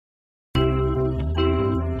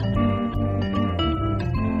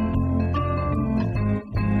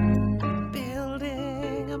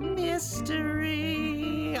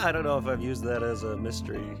I don't know if I've used that as a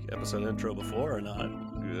mystery episode intro before or not,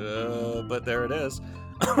 but there it is.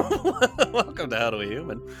 Welcome to How Do We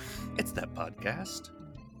Human. It's that podcast.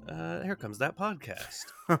 Here comes that podcast.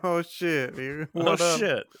 Oh shit, dude. Oh What up?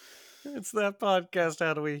 shit. It's that podcast,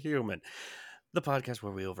 How Do We Human? The podcast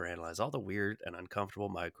where we overanalyze all the weird and uncomfortable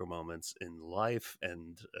micro moments in life.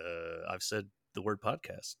 And I've said the word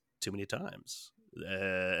podcast too many times.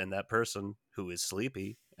 And that person who is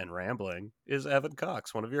sleepy and rambling is Evan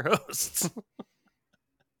Cox, one of your hosts.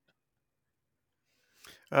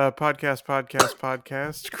 Podcast.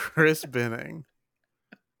 Chris Binning.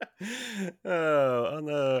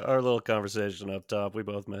 Our little conversation up top, we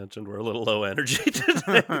both mentioned we're a little low energy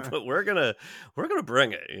today, but we're gonna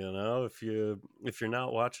bring it. You know, if you're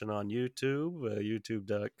not watching on YouTube,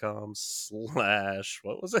 youtube.com/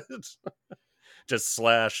 what was it? Just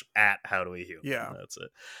 / at How Do We Human. Yeah. That's it.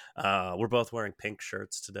 We're both wearing pink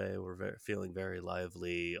shirts today. We're feeling very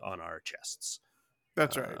lively on our chests.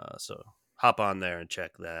 That's right. So hop on there and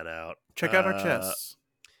check that out. Check out our chests.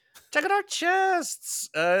 Check out our chests.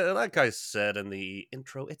 Like I said in the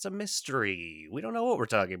intro, it's a mystery. We don't know what we're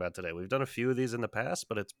talking about today. We've done a few of these in the past,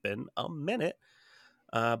 but it's been a minute.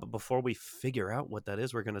 But before we figure out what that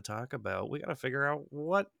is we're going to talk about, we got to figure out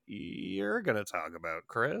what you're going to talk about,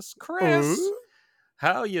 Chris. Chris,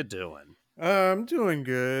 how you doing? I'm doing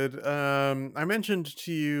good. I mentioned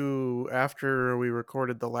to you after we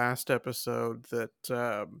recorded the last episode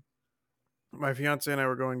that my fiance and I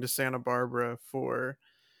were going to Santa Barbara for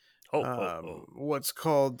what's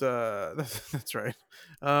called that's right.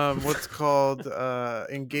 What's called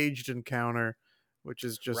engaged encounter, which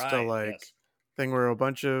is just Right, a yes. thing where a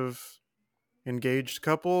bunch of engaged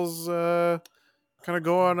couples kind of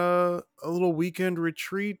go on a little weekend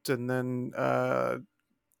retreat and then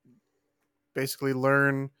basically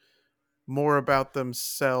learn more about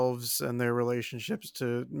themselves and their relationships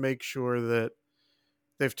to make sure that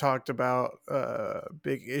they've talked about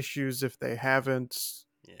big issues if they haven't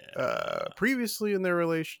previously in their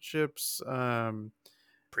relationships.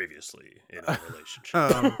 Previously in a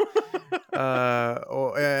relationship.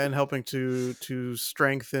 And helping to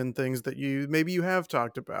strengthen things that you have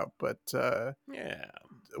talked about, but Yeah.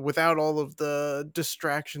 without all of the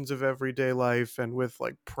distractions of everyday life and with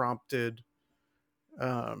like prompted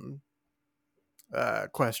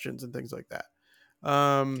questions and things like that.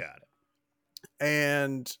 Got it.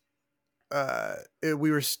 And we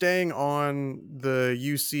were staying on the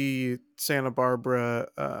UC Santa Barbara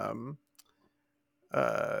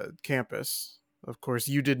campus. Of course,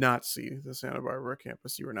 you did not see the Santa Barbara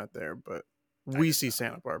campus. You were not there, but we see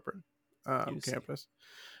Santa Barbara campus.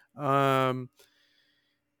 And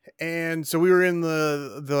so we were in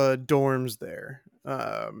the dorms there.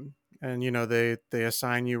 And you know they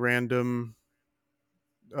assign you a random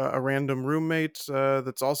roommate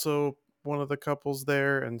that's also one of the couples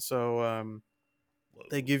there, and so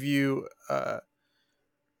they give you a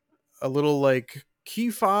little like key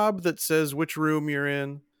fob that says which room you're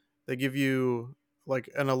in. They give you like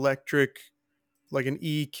an electric, like an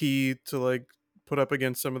E key to like put up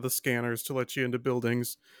against some of the scanners to let you into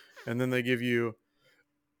buildings, and then they give you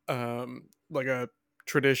like a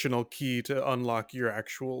traditional key to unlock your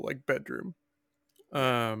actual like bedroom. It's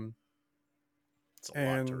a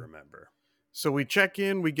lot to remember. So we check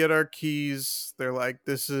in, we get our keys. They're like,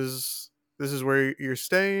 this is where you're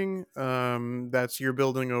staying. That's your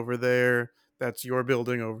building over there. That's your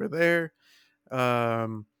building over there.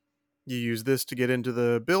 You use this to get into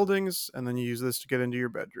the buildings, and then you use this to get into your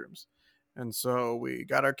bedrooms. And so we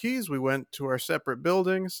got our keys. We went to our separate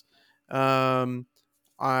buildings. I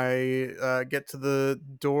get to the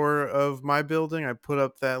door of my building. I put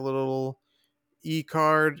up that little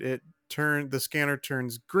e-card. The scanner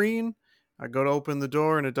turns green. I go to open the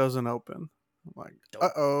door and it doesn't open. I'm like,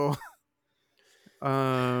 uh-oh.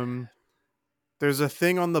 There's a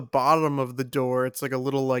thing on the bottom of the door. It's like a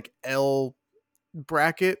little like L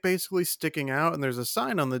bracket basically sticking out, and there's a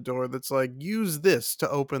sign on the door that's like, use this to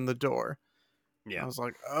open the door. Yeah. I was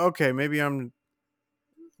like, okay, maybe I'm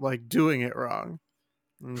like doing it wrong.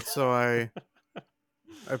 And so I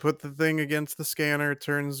put the thing against the scanner, it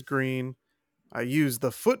turns green. I use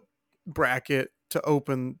the foot bracket to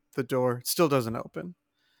open the door. It still doesn't open.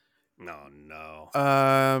 No.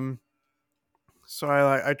 So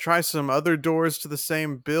I try some other doors to the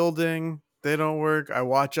same building. They don't work. I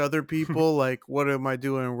watch other people. Like, what am I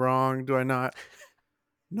doing wrong? Do I not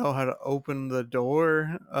know how to open the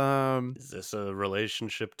door? Is this a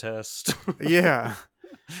relationship test? Yeah.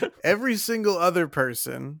 Every single other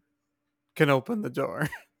person can open the door.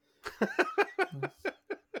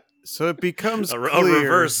 So it becomes A clear.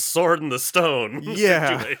 reverse sword in the stone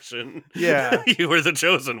Yeah. situation. Yeah. You were the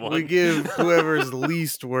chosen We one. give whoever's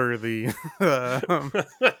least worthy. um,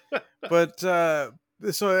 but so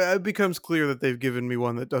it becomes clear that they've given me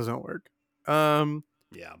one that doesn't work. Um,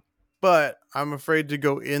 Yeah. but I'm afraid to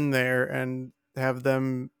go in there and have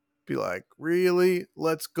them be like, "Really?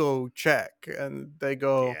 Let's go check." And they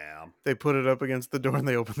go, Yeah. they put it up against the door and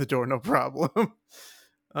they open the door, no problem.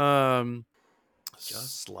 um,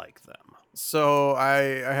 Just like them. so I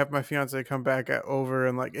have my fiance come back over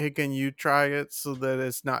and like, "Hey, can you try it so that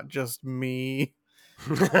it's not just me?"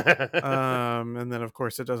 And then of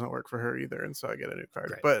course it doesn't work for her either, and so I get a new card.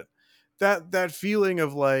 Great. But that feeling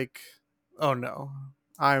of like, oh no,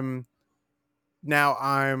 I'm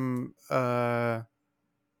I'm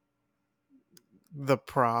the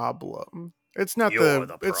problem. You're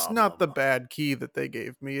the It's not the problem. bad key that they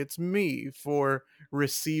gave me. It's me for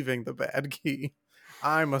receiving the bad key.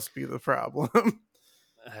 I must be the problem.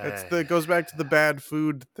 It goes back to the bad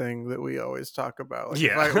food thing that we always talk about. Like if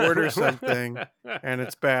Yeah. I order something and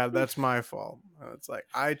it's bad, that's my fault. It's like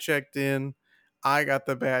I checked in, I got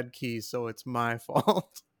the bad key, so it's my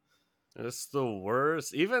fault. It's the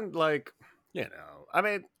worst. Even like, I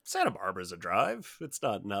mean, Santa Barbara's a drive. It's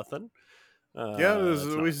not nothing. Yeah, It's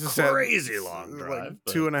not we a just had crazy long like drive,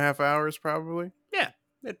 but 2.5 hours probably. yeah,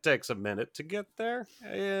 it takes a minute to get there.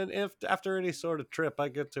 And if after any sort of trip, I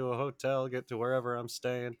get to a hotel, get to wherever I'm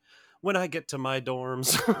staying, when I get to my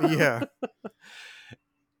dorms, Yeah.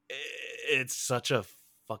 it's such a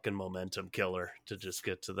fucking momentum killer to just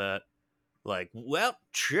get to that. Like, well,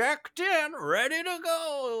 checked in, ready to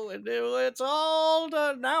go, and it's all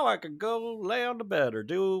done. Now I can go lay on the bed or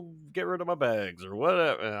get rid of my bags or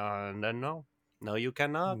whatever. And then no, you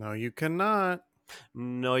cannot. No, you cannot.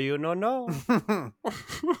 No, you no.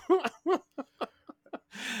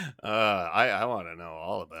 I want to know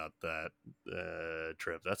all about that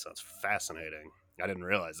trip. That sounds fascinating. I didn't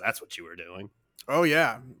realize that's what you were doing. Oh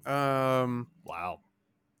yeah. Wow.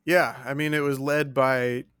 Yeah, I mean it was led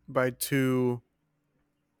by two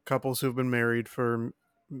couples who've been married for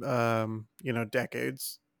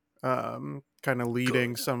decades. Kind of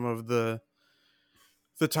leading Good. some of the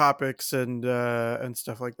topics and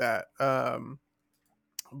stuff like that.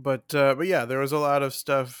 But yeah, there was a lot of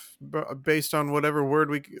stuff based on whatever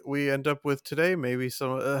word we end up with today. Maybe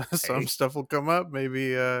some some Hey, stuff will come up.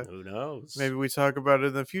 who knows? Maybe we talk about it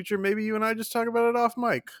in the future. Maybe you and I just talk about it off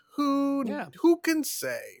mic. Yeah, Who can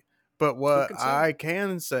say? But who what can say? I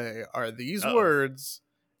can say are these Uh words.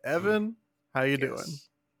 oh. Evan, how you doing? Yes.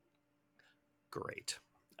 Great.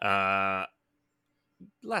 Uh,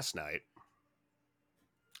 Last night.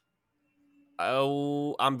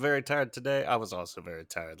 Oh, I'm very tired today. I was also very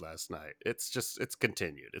tired last night. It's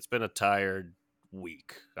continued. It's been a tired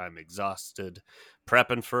week. I'm exhausted,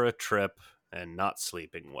 prepping for a trip and not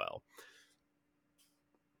sleeping well.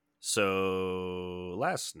 So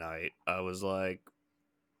last night, I was like,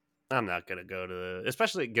 I'm not going to go to,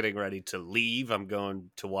 especially getting ready to leave. I'm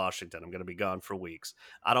going to Washington. I'm going to be gone for weeks.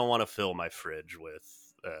 I don't want to fill my fridge with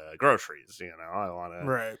groceries. I want to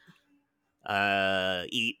Right.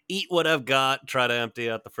 eat what I've got, try to empty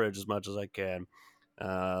out the fridge as much as I can.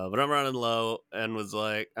 But I'm running low and was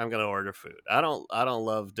like, I'm gonna order food. I don't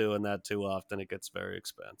love doing that too often. It gets very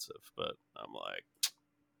expensive. But I'm like,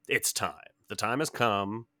 it's time. The time has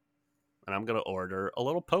come, and I'm gonna order a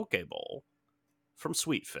little poke bowl from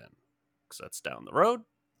Sweetfin because that's down the road.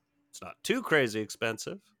 It's not too crazy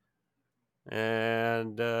expensive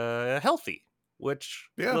and healthy, which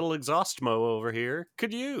Yeah. little exhaust mo over here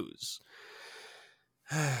could use.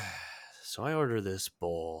 So I order this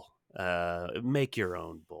bowl. Make your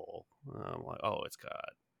own bowl. I'm like, oh, it's got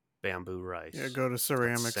bamboo Yeah. rice. Go to It's got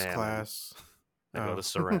ceramics salmon. class. I go to Oh.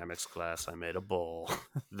 ceramics class. I made a bowl.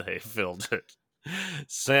 They filled it.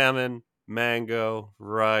 Salmon, mango,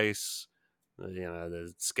 rice,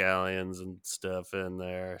 the scallions and stuff in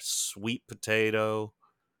there. Sweet potato.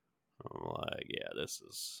 I'm like, yeah, this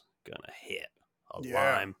is gonna hit. A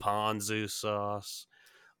Yeah. lime ponzu sauce.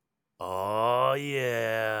 Oh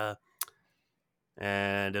yeah.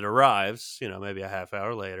 And it arrives, maybe a half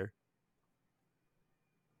hour later.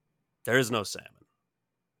 There is no salmon.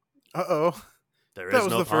 Uh oh. There That is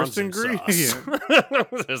was no the first ponzu sauce.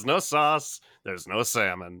 ingredient. There's no sauce. There's no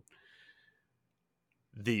salmon.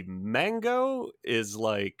 The mango is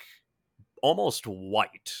like almost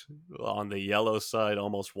white on the yellow side,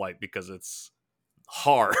 almost white because it's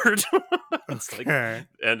hard. It's like, Okay.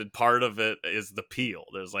 and part of it is the peel.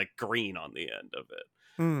 There's like green on the end of it.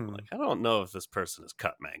 I'm Hmm. like, I don't know if this person has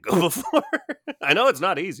cut mango before. I know it's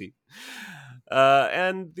not easy.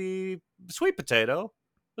 And the sweet potato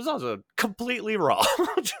was also completely raw.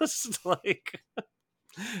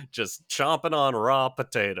 Just chomping on raw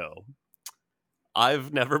potato.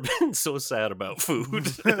 I've never been so sad about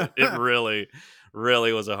food. It really,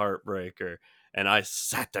 really was a heartbreaker. And I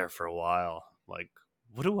sat there for a while, like,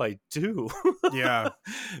 what do I do? Yeah.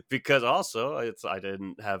 Because also I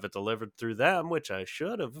didn't have it delivered through them, which I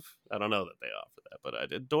should have. I don't know that they offer that, but I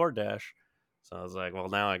did DoorDash. So I was like, well,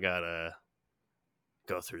 now I gotta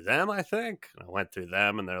go through them, I think. And I went through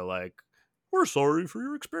them and they're like, we're sorry for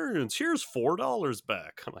your experience. Here's $4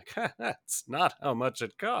 back. I'm like, that's not how much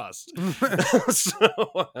it cost.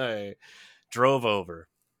 So I drove over,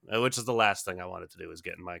 which is the last thing I wanted to do was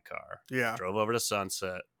get in my car. Yeah. Drove over to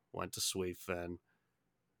Sunset, went to Sweetfin,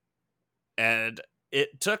 and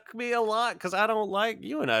it took me a lot because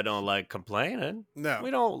you and I don't like complaining. No.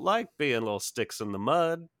 We don't like being little sticks in the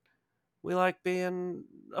mud. We like being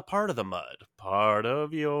a part of the mud. Part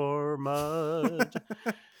of your mud.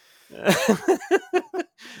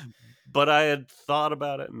 But I had thought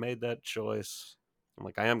about it and made that choice. I'm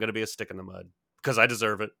like, I am going to be a stick in the mud because I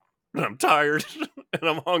deserve it. And I'm tired and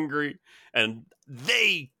I'm hungry. And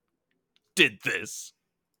they did this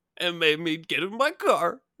and made me get in my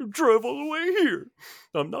car and drive all the way here.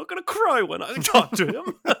 I'm not going to cry when I talk to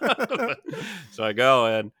him. So I go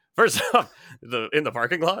and first off, in the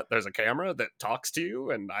parking lot, there's a camera that talks to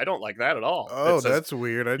you, and I don't like that at all. Oh, It says, that's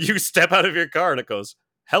weird. you step out of your car and it goes,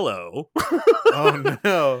 hello. Oh,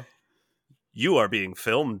 no. You are being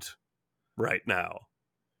filmed right now.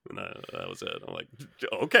 And that was it. I'm like,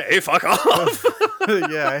 okay, fuck off.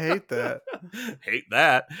 Yeah, I hate that. Hate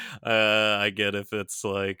that. I get if it's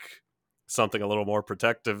like something a little more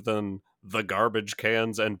protective than the garbage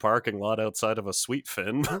cans and parking lot outside of a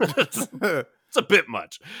Sweetfin. It's a bit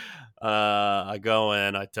much. I go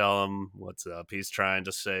in, I tell him what's up. He's trying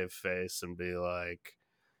to save face and be like,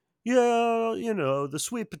 yeah, the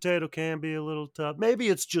sweet potato can be a little tough. Maybe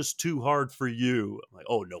it's just too hard for you. I'm like,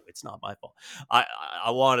 oh no, it's not my fault. I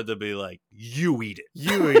wanted to be like, you eat it.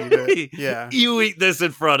 You eat it. Yeah. You eat this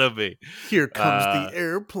in front of me. Here comes the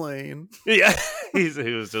airplane. Yeah. He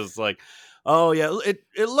was just like, oh yeah,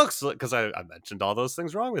 it looks like, because I mentioned all those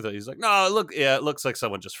things wrong with it. He's like, no, it looks like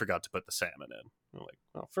someone just forgot to put the salmon in. I'm like,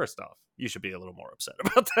 well, first off, you should be a little more upset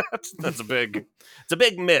about that. It's a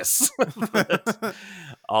big miss.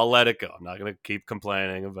 I'll let it go. I'm not gonna keep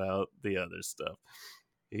complaining about the other stuff.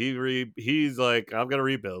 He's like, I'm gonna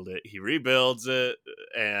rebuild it. He rebuilds it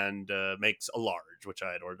and makes a large, which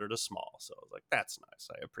I had ordered a small. So I was like, that's nice.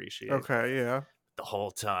 I appreciate. Okay, yeah. The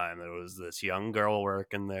whole time there was this young girl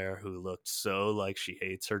working there who looked so like she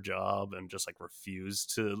hates her job and just like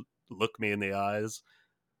refused to look me in the eyes.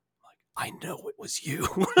 I know it was you.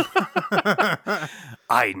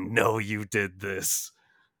 I know you did this.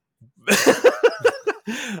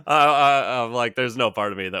 I'm like, there's no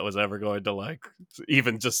part of me that was ever going to like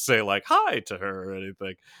even just say like hi to her or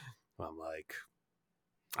anything. I'm like,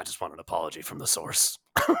 I just want an apology from the source.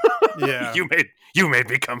 Yeah. you made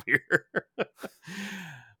me come here.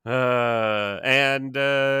 And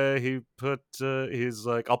he's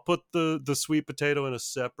like, I'll put the sweet potato in a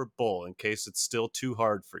separate bowl in case it's still too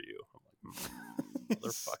hard for you. I'm like,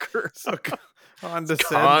 motherfucker. So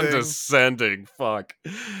condescending. Condescending. Fuck.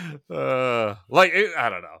 I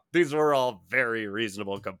don't know. These were all very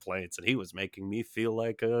reasonable complaints, and he was making me feel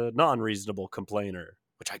like a non-reasonable complainer,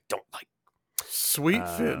 which I don't like. Sweet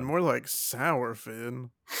fin, more like sour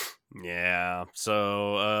fin. Yeah,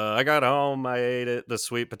 so I got home, I ate it, the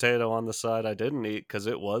sweet potato on the side I didn't eat because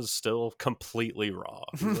it was still completely raw.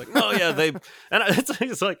 He was like, oh yeah,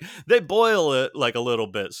 it's like they boil it like a little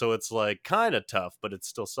bit, so it's like kind of tough, but it's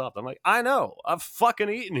still soft. I'm like, I know, I've fucking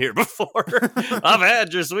eaten here before. I've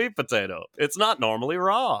had your sweet potato. It's not normally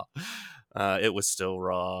raw. It was still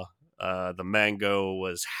raw. The mango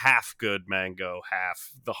was half good mango,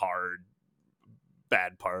 half the hard,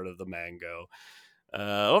 bad part of the mango.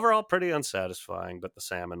 Overall, pretty unsatisfying, but the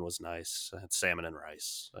salmon was nice. It's salmon and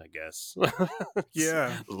rice, I guess.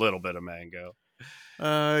 Yeah. A little bit of mango.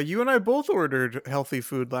 You and I both ordered healthy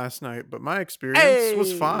food last night, but my experience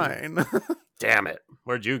was fine. Damn it.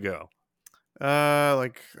 Where'd you go? I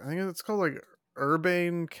think it's called like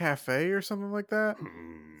Urbane Cafe or something like that.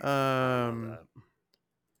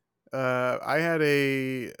 I had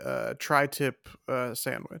a tri-tip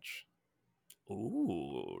sandwich.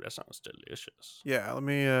 Ooh, that sounds delicious. Yeah, let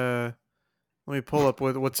me pull up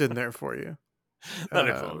what's in there for you. Let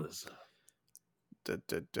me pull this up.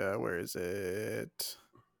 Where is it?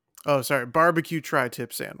 Oh, sorry, barbecue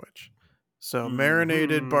tri-tip sandwich. So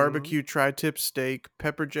marinated barbecue tri-tip steak,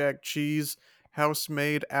 pepper jack cheese,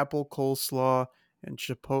 house-made apple coleslaw, and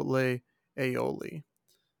chipotle aioli.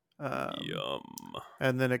 Yum.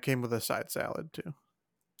 And then it came with a side salad too.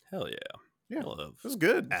 Hell yeah. Yeah, I it love was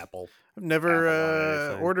good. apple. I've never Apple on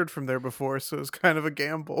anything. ordered from there before, so it was kind of a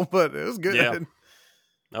gamble, but it was Yeah. good.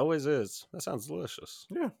 Always is. That sounds delicious.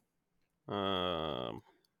 Yeah. I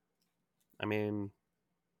mean,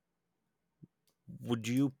 would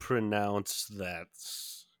you pronounce that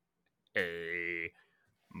a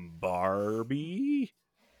Barbie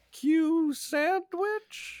Q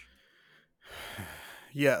sandwich?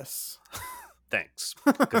 Yes. Thanks,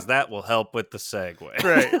 because that will help with the segue.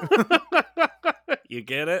 Right. You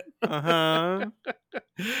get it? Uh-huh.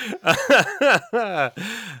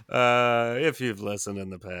 If you've listened in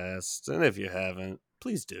the past, and if you haven't,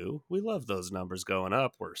 please do. We love those numbers going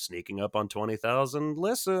up. We're sneaking up on 20,000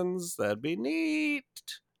 listens. That'd be neat.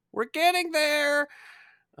 We're getting there.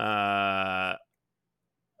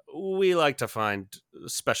 We like to find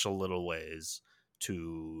special little ways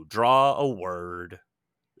to draw a word,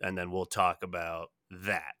 and then we'll talk about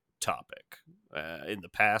that topic. In the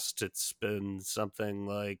past, it's been something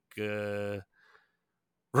like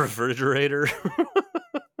refrigerator.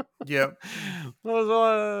 Yep. What was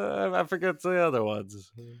one? I forget the other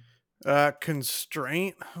ones.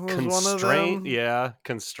 Constraint was one of Constraint, them. yeah.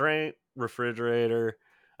 Constraint, refrigerator.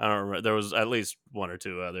 I don't remember. There was at least one or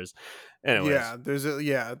two others. Anyways, There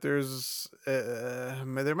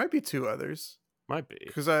might be two others. might be.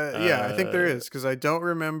 Cuz I think there is, cuz I don't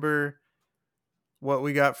remember what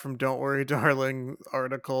we got from Don't Worry Darling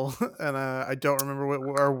article and I don't remember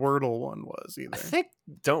what our Wordle one was I either. think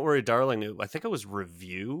Don't Worry Darling, I think it was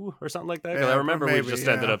review or something like that. Because I Yeah, remember we maybe, just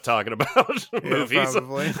ended yeah. up talking about Yeah, movies.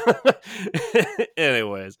 probably.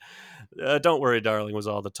 Anyways, Don't Worry Darling was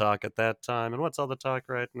all the talk at that time. And what's all the talk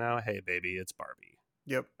right now? Hey, baby, it's Barbie.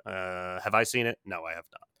 Yep. Have I seen it? No, I have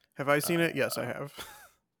not. Have I seen it? Yes, I have.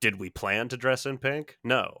 Did we plan to dress in pink?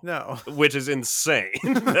 No. No. Which is insane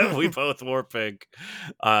that we both wore pink.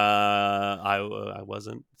 I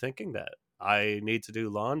wasn't thinking that. I need to do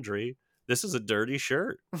laundry. This is a dirty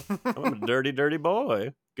shirt. I'm a dirty, dirty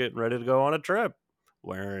boy getting ready to go on a trip.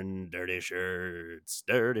 Wearing dirty shirts.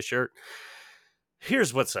 Dirty shirt.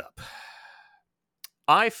 Here's what's up.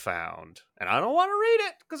 I found, and I don't want to read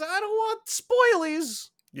it because I don't want spoilies.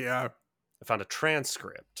 Yeah. I found a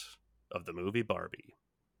transcript of the movie Barbie.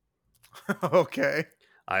 Okay.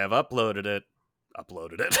 I have uploaded it,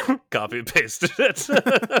 copy and pasted it. I've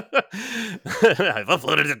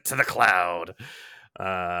uploaded it to the cloud,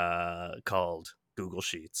 called Google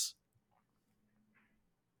Sheets.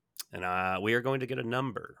 And we are going to get a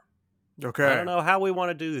number. Okay. I don't know how we want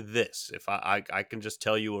to do this. If I can just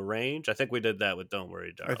tell you a range. I think we did that with Don't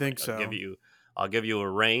Worry, Darling. I think so. I'll give you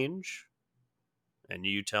a range, and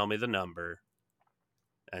you tell me the number.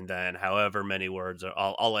 And then however many words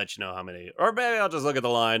I'll let you know how many, or maybe I'll just look at the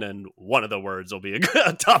line and one of the words will be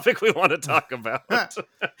a topic we want to talk about.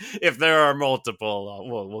 If there are multiple,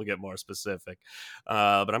 we'll get more specific.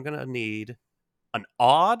 But I'm gonna need an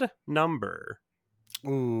odd number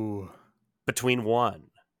Ooh. between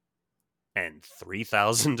 1 and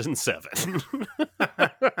 3007.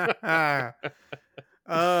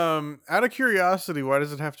 Out of curiosity, why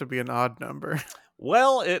does it have to be an odd number?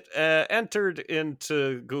 Well, it entered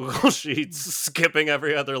into Google Sheets, skipping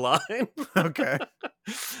every other line. Okay.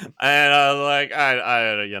 And I was like,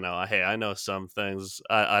 hey, I know some things.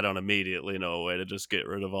 I don't immediately know a way to just get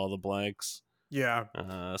rid of all the blanks. Yeah.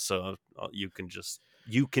 So you can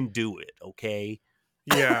do it, okay?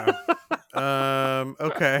 Yeah.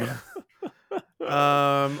 Okay.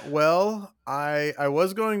 Well, I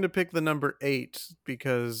was going to pick the number 8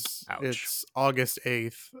 because Ouch. it's August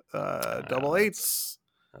 8th. Double eights.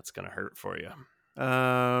 That's gonna hurt for you.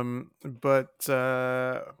 But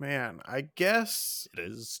man, I guess It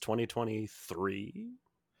is 2023.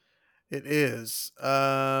 it is.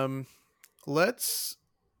 Let's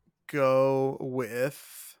go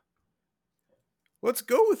with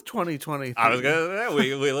 2023. I was gonna say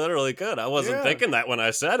we literally could. I wasn't Yeah. thinking that when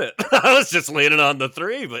I said it. I was just leaning on the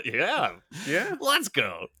 3, but yeah. Yeah. Let's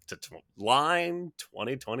go to line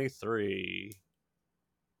 2023.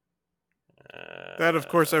 That, of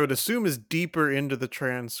course, I would assume is deeper into the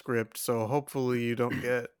transcript, so hopefully you don't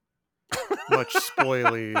get much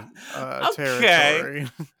spoily territory.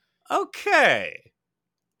 Okay.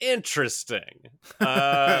 Interesting.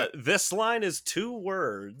 This line is 2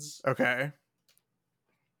 words. Okay.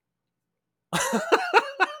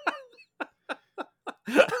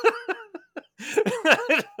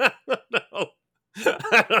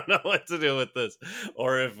 I don't know what to do with this,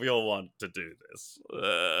 or if you'll want to do this.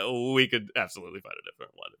 We could absolutely find a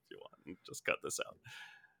different one if you want, and just cut this out.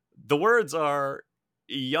 The words are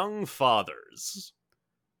young fathers.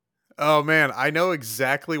 Oh man, I know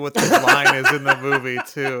exactly what this line is in the movie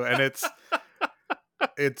too, and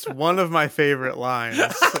it's one of my favorite lines,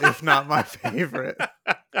 if not my favorite.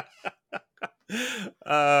 I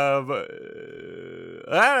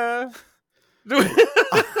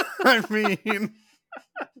I mean,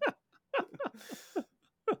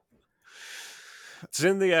 it's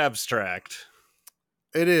in the abstract.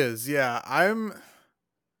 it is. Yeah, I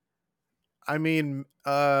mean,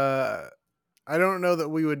 I don't know that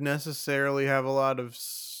we would necessarily have a lot of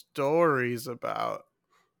stories about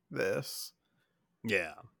this,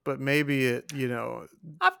 Yeah, but maybe it.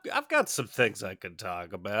 I've got some things I could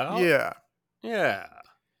talk about. Yeah. Yeah,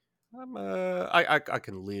 I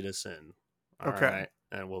can lead us in. All Okay. right,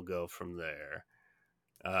 and we'll go from there.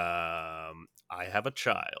 I have a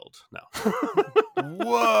child. No.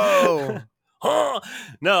 Whoa. Huh?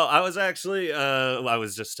 No, I was actually I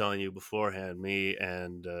was just telling you beforehand, me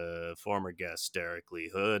and former guest Derek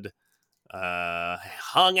Lee Hood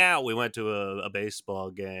hung out. We went to a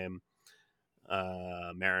baseball game.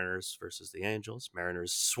 Mariners versus the Angels.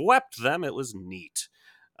 Mariners swept them. It was neat.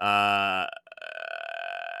 Uh,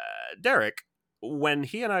 Derek, when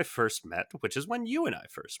he and I first met, which is when you and I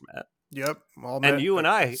first met, Yep. All and met you and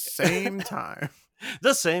at the I same time.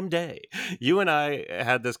 the same day. You and I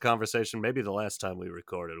had this conversation, maybe the last time we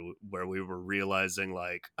recorded, where we were realizing,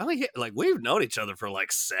 like, oh yeah, like we've known each other for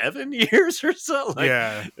like 7 years or so. Like,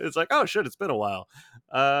 Yeah. it's like, oh shit, it's been a while.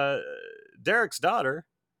 Uh, Derek's daughter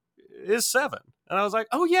is 7, and I was like,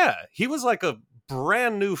 oh yeah, he was like a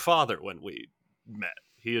brand new father when we met.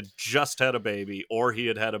 He had just had a baby, or he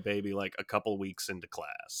had had a baby like a couple weeks into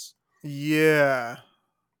class. Yeah.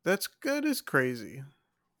 That's good as crazy.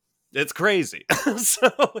 It's crazy.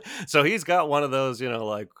 So he's got one of those,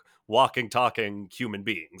 like walking, talking human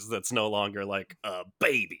beings that's no longer like a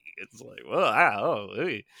baby. It's like, well,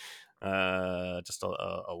 hey. Just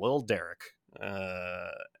a little Derek.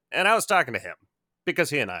 And I was talking to him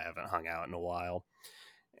because he and I haven't hung out in a while,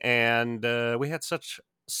 and we had such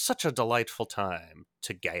a delightful time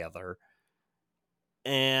together.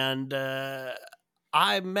 And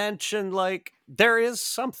I mentioned, like, there is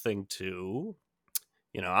something to,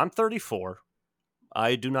 I'm 34.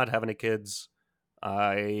 I do not have any kids.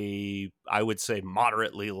 I would say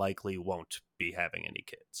moderately likely won't be having any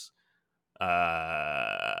kids.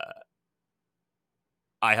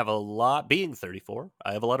 I have a lot, being 34,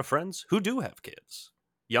 I have a lot of friends who do have kids.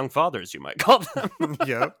 Young fathers, you might call them.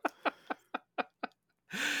 Yep.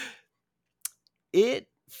 It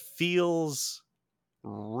feels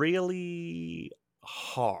really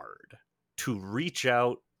hard to reach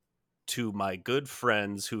out to my good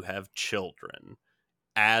friends who have children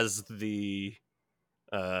as the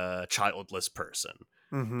childless person,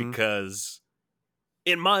 Mm-hmm. because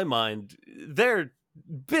in my mind they're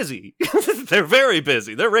busy. They're very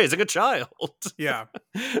busy. They're raising a child. Yeah.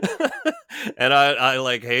 And I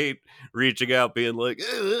like hate reaching out being like,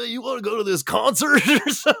 you want to go to this concert or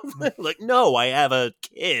something? Like, no, I have a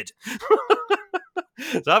kid.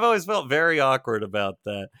 So I've always felt very awkward about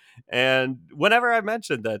that. And whenever I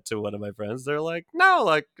mentioned that to one of my friends, they're like, no,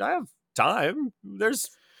 like, I have time. There's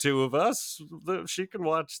two of us. She can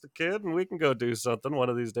watch the kid and we can go do something one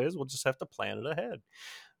of these days. We'll just have to plan it ahead.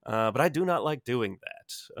 But I do not like doing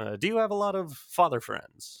that. Do you have a lot of father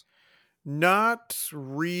friends? Not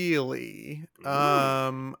really.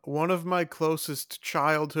 Ooh, One of my closest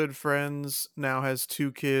childhood friends now has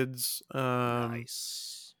 2 kids.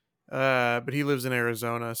 nice. But he lives in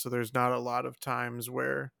Arizona, so there's not a lot of times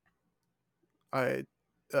where I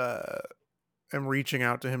uh am reaching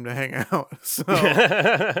out to him to hang out. So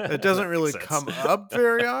it doesn't That makes really sense. come up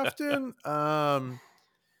very often.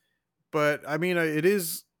 But I mean, it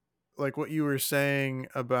is like what you were saying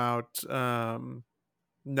about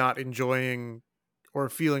not enjoying or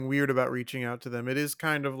feeling weird about reaching out to them. It is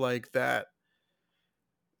kind of like that.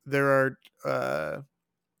 There are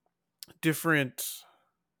different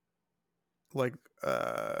like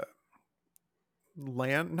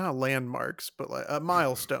not landmarks, but like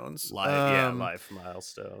milestones Yeah, life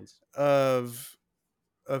milestones. of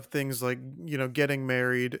things like getting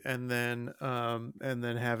married and then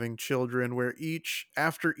having children, where each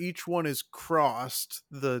after each one is crossed,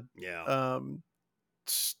 the Yeah,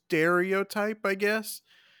 stereotype, I guess,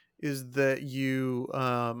 is that you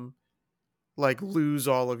like lose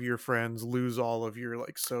all of your friends, lose all of your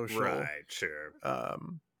like social, right, sure.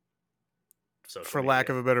 um Social for lack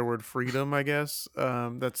media. of a better word, freedom, I guess.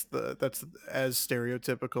 That's as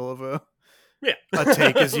stereotypical of Yeah. a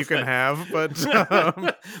take as you can have, but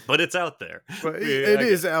But it's out there. but Yeah, it I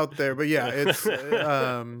get is out there. But yeah, it's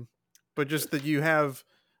it. but just that you have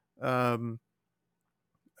um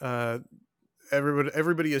uh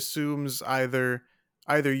everybody assumes either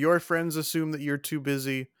your friends assume that you're too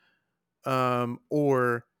busy,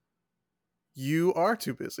 or you are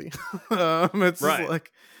too busy. It's just Right.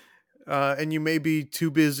 like, and you may be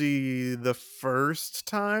too busy the first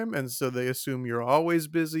time, and so they assume you're always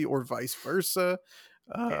busy, or vice versa.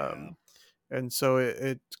 Yeah. Um, and so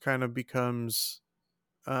it kind of becomes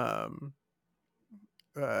um,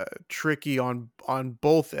 tricky on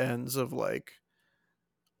both ends of like,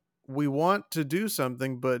 we want to do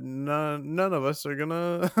something, but none of us are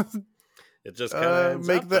gonna It just kind of ends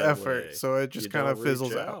make up the that effort. way. So it You just kind don't of reach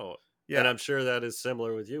fizzles out. out. And Yeah, I'm sure that is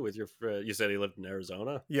similar with you, with your friend. You said he lived in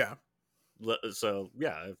Arizona. yeah. So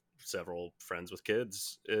yeah, I have several friends with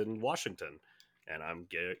kids in Washington, and I'm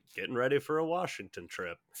getting ready for a Washington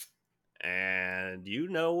trip. And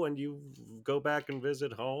when you go back and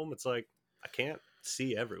visit home, it's like I can't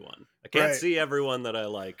see everyone. I can't Right. see everyone that I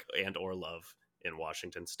like and or love in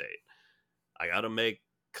Washington State. I got to make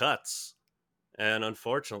cuts, and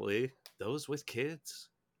unfortunately, those with kids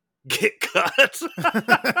get cut.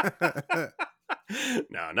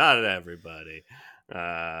 No, not everybody.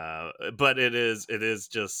 But it is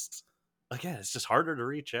just, again, it's just harder to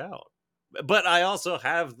reach out. But I also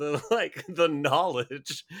have the the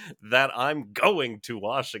knowledge that I'm going to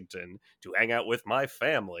Washington to hang out with my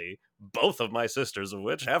family, both of my sisters of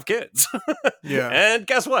which have kids. Yeah. And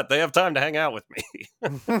guess what? They have time to hang out with me.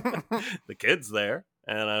 The kids there,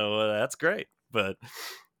 and well, that's great. But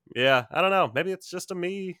yeah, I don't know. Maybe it's just a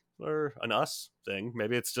me or an us thing.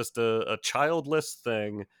 Maybe it's just a childless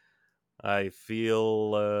thing. I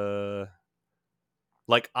feel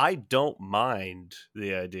like I don't mind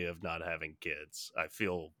the idea of not having kids. I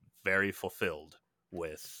feel very fulfilled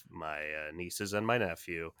with my nieces and my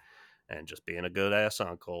nephew and just being a good ass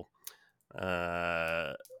uncle.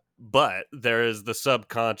 Uh, but there is the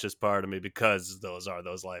subconscious part of me, because those are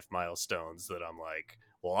those life milestones, that I'm like,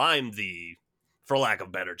 well, I'm the, for lack of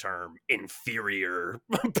a better term, inferior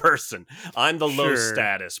person. I'm the low Sure.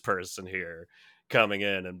 status person here, coming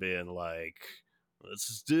in and being like,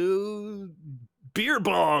 let's do beer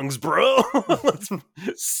bongs, bro. Let's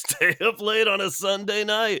stay up late on a Sunday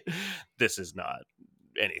night. This is not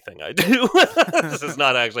anything I do. This is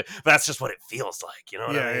not actually, that's just what it feels like. You know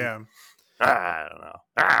what I mean? Yeah, I don't know.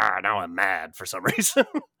 Now I'm mad for some reason.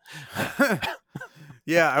 yeah.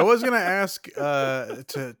 Yeah, I was gonna ask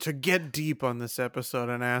to get deep on this episode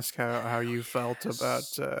and ask how you felt about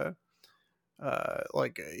Yes.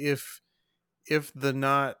 like if the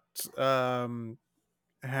not um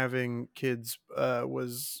having kids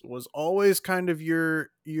was always kind of your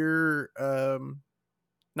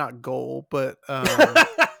not goal, but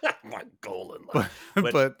My goal in life, but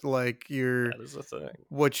which but like your that is a thing.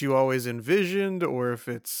 what you always envisioned, or if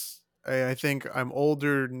it's I think I'm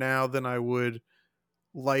older now than I would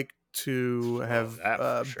like to Oh, have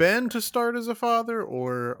that for been sure. to start as a father,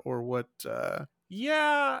 or what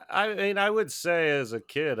Yeah, I mean, I would say as a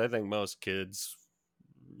kid, I think most kids,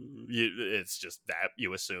 it's just that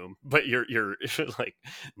you assume, but your like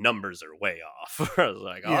numbers are way off. I was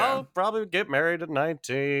like, yeah. I'll probably get married at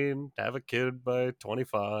 19, have a kid by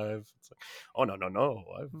 25. It's like, oh no, no, no,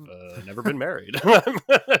 I've never been married. I'm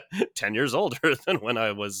 10 years older than when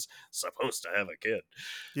I was supposed to have a kid.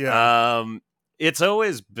 Yeah. Um, it's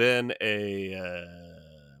always been I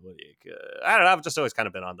don't know. I've just always kind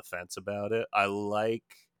of been on the fence about it. I like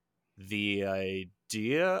the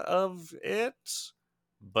idea of it,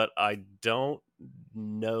 but I don't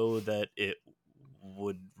know that it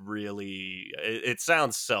would really. It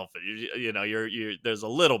sounds selfish. There's a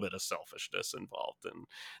little bit of selfishness involved in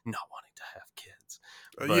not wanting to have kids,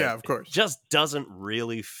 but Yeah, of it course. just doesn't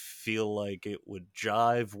really feel like it would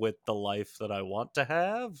jive with the life that I want to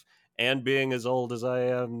have. And being as old as I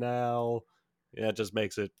am now, yeah, it just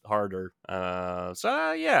makes it harder.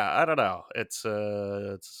 So yeah, I don't know. It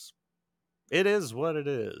is what it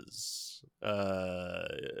is.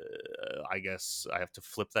 I guess I have to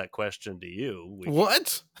flip that question to you. We can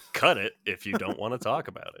What? cut it if you don't want to talk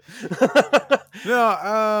about it.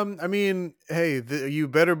 No, I mean, hey, you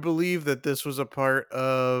better believe that this was a part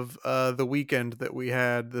of the weekend that we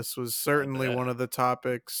had. This was I certainly bet. one of the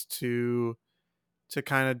topics to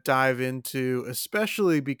kind of dive into,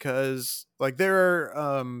 especially because like there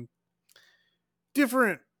are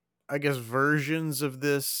different, I guess, versions of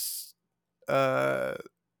this uh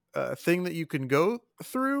thing that you can go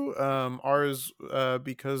through. Ours,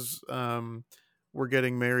 because we're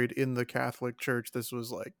getting married in the Catholic Church, this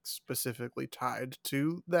was like specifically tied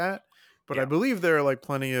to that. But I Yeah. believe there are like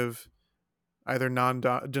plenty of either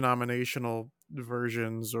non-denominational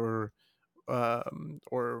versions, or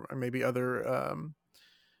maybe other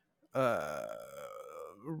uh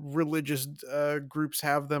religious groups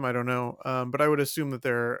have them. I don't know, but I would assume that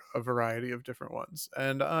there are a variety of different ones,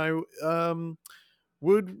 and I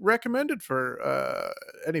would recommend it for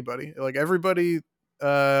anybody. Like everybody,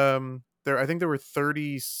 there. I think there were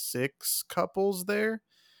 36 couples there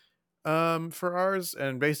for ours,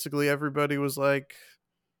 and basically everybody was like,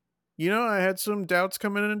 I had some doubts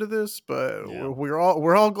coming into this, but Yeah, we're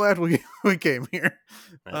all glad we we came here.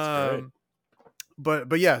 that's great. Um,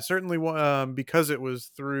 but yeah, certainly because it was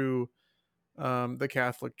through the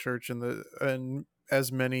Catholic Church and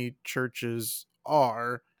as many churches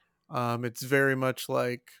are, it's very much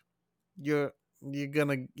like you're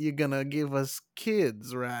you're gonna give us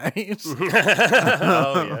kids, right?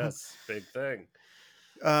 Oh um, yes, big thing.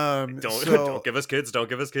 Don't so give us kids. Don't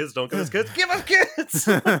give us kids. Don't give us kids. Give us kids.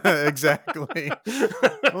 exactly.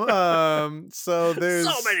 So So there's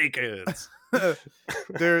many kids.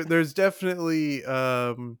 there's definitely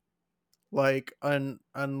like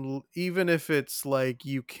even if it's like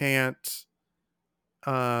you can't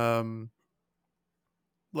um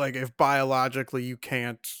like if biologically you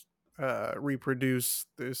can't reproduce,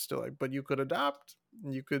 there's still like, but you could adopt,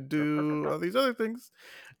 you could do all these other things,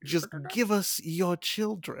 just give us your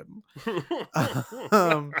children.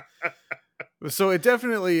 um so it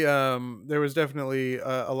definitely there was definitely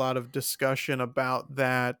a lot of discussion about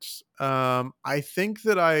that. I think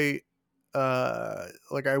that I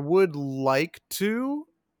would like to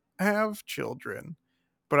have children,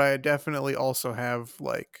 but I definitely also have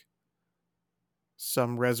like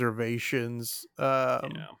some reservations. Yeah,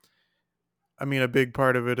 I mean, a big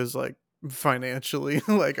part of it is like financially.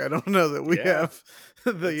 Like, I don't know that we yeah. have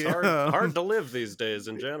It's the hard to live these days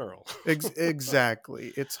in general.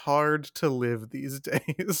 exactly. It's hard to live these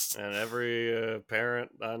days. And every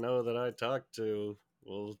parent I know that I talk to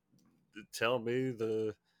will tell me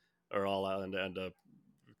or I'll end up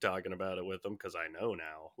talking about it with them because I know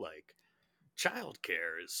now, like,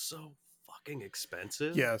 childcare is so fucking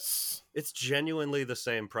expensive. Yes. It's genuinely the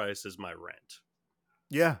same price as my rent.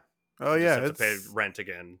 Yeah. Oh I just yeah, have to pay it's rent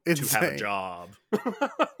again to have a insane. job.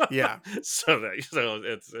 Yeah. So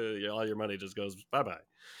it's all your money just goes bye bye.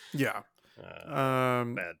 Yeah.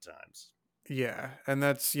 Um Bad times. yeah, and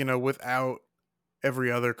that's, without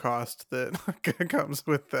every other cost that comes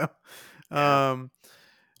with them. Yeah. Um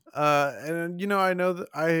and I know that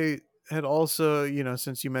I had also,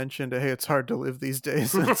 since you mentioned, hey, it's hard to live these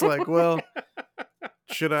days. It's like, well,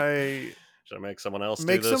 should I Should I make someone else do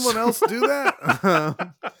make this? someone else do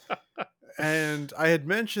that? And I had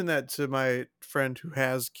mentioned that to my friend who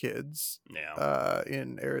has kids Yeah.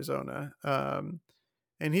 in Arizona.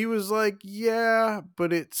 And he was like, yeah,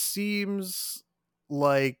 but it seems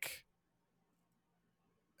like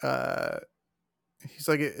uh he's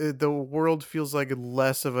like the world feels like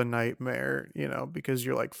less of a nightmare, because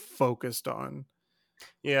you're like focused on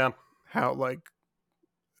Yeah. how like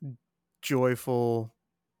joyful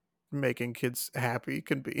making kids happy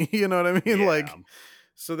can be. You know what I mean? Yeah. Like,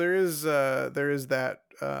 so there is that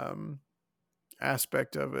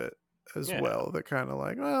aspect of it as Yeah. well, that kind of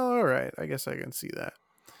like, well, all right, I guess I can see that.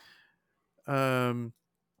 um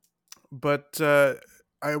but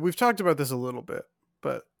we've talked about this a little bit,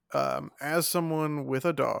 but as someone with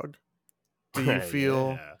a dog, do you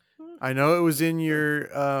feel, Yeah. I know it was in your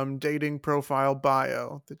dating profile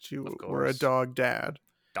bio that Of you were a course. dog dad.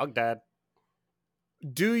 Dog dad.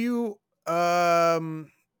 Do you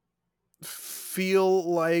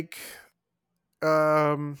feel like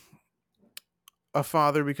um a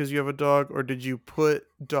father because you have a dog, or did you put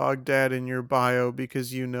dog dad in your bio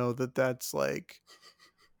because you know that that's like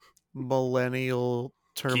millennial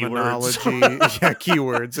Keywords. terminology? Yeah,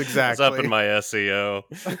 keywords, It's up in exactly. my SEO.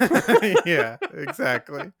 Yeah,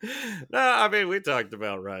 exactly. No, I mean, we talked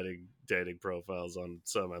about writing dating profiles on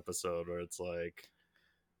some episode where it's like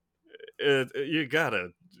you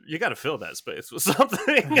gotta fill that space with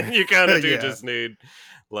something, and you kind of do Yeah. just need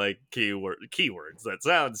like keywords. That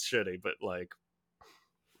sounds shitty, but like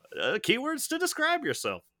keywords to describe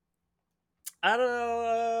yourself. I don't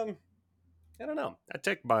know. I don't know. I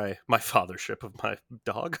take my fathership of my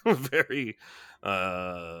dog very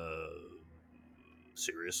uh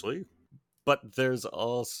seriously, but there's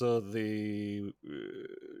also the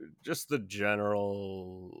just the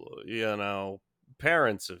general,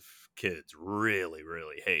 parents of kids really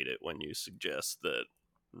hate it when you suggest that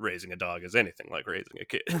raising a dog is anything like raising a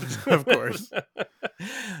kid. Of course.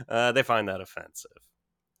 They find that offensive.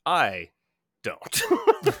 I don't.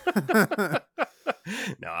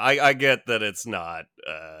 No, I get that it's not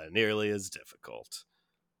nearly as difficult,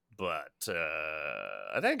 but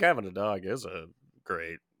I think having a dog is a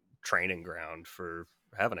great training ground for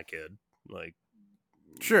having a kid. Like,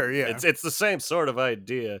 Sure, yeah. It's the same sort of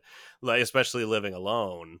idea, like especially living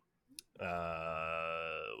alone, uh,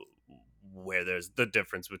 where there's the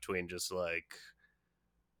difference between just like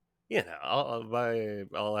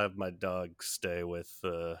I'll have my dog stay with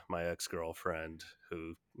my ex girlfriend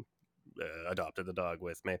who adopted the dog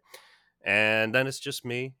with me, and then it's just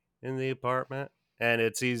me in the apartment, and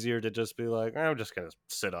it's easier to just be like, I'm just gonna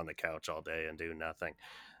sit on the couch all day and do nothing.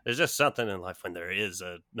 There's just something in life when there is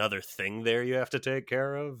another thing there you have to take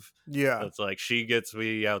care of. Yeah. It's like she gets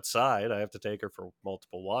me outside. I have to take her for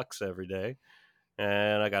multiple walks every day.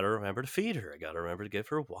 And I got to remember to feed her. I got to remember to give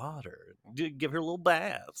her water, give her little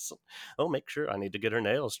baths. Oh, make sure I need to get her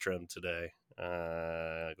nails trimmed today.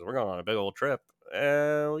 'Cause we're going on a big old trip.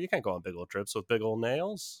 You can't go on big old trips with big old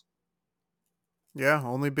nails. Yeah,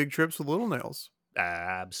 only big trips with little nails.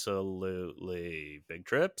 Absolutely. Big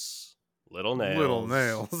trips, little Little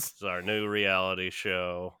nails. nails. It's our new reality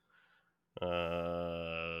show.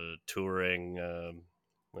 Touring,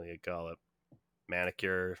 what do you call it?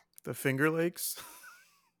 Manicure. The Finger Lakes.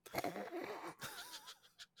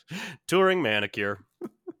 Touring manicure.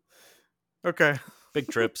 Okay. Big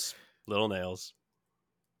trips, little nails.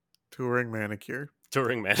 Touring manicure.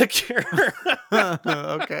 Touring manicure.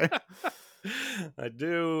 Okay. I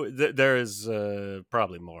do. There is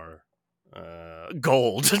probably more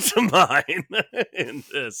gold to mine in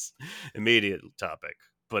this immediate topic.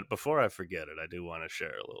 But before I forget it, I do want to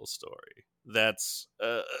share a little story. That's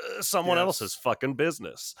someone else's Yes. fucking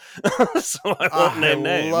business. So I won't I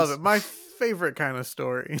name love names. it. My favorite kind of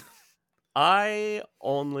story. I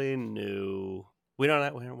only knew we're not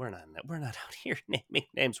out here naming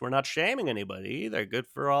names. We're not shaming anybody either. Good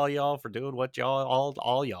for all y'all for doing what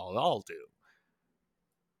all y'all all do.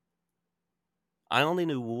 I only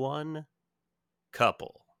knew one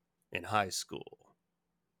couple in high school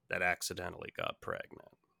that accidentally got pregnant.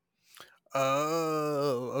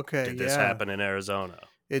 Oh, okay, Did this yeah. happen in Arizona?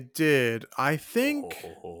 It did. I think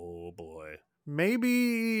Oh boy.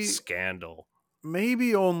 maybe Scandal.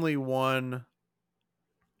 maybe only one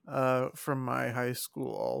from my high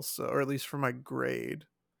school also, or at least from my grade,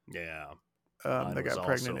 Yeah. Mine that was got also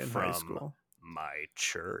pregnant in high from school. my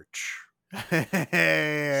church.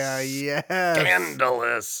 Yes.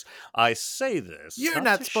 Scandalous. I say this You're not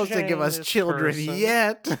not to supposed to give shame us this children person.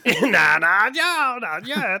 yet. Nah, no, not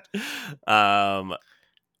yet.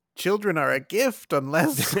 Children are a gift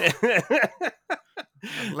unless So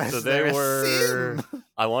unless they they're a were, sin.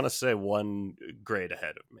 I want to say, one grade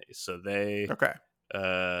ahead of me. So they Okay.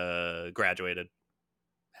 graduated,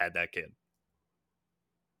 had that kid.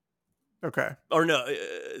 Okay. Or no,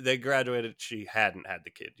 they graduated. She hadn't had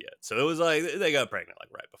the kid yet. So it was like they got pregnant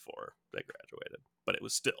like right before they graduated. But it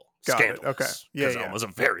was still Got it. Okay. scandalous Yeah, because yeah. Elma's a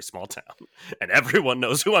very small town, and everyone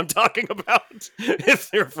knows who I'm talking about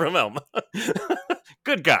if they're from Elma.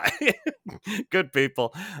 Good guy, good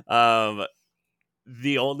people. The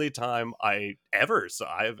only time I ever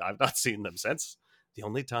saw, I've not seen them since. The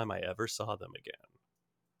only time I ever saw them again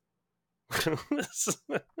was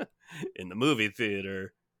in the movie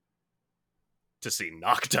theater to see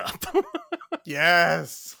Knocked Up.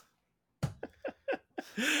 Yes.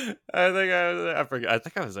 I forget. I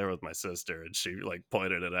think I was there with my sister, and she like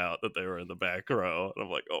pointed it out that they were in the back row, and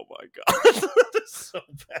I'm like, "Oh my god, that's so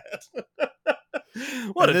bad!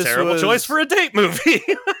 What And a this terrible choice was for a date movie."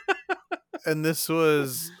 and this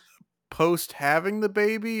was post having the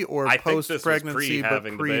baby or I think post this was pre pregnancy but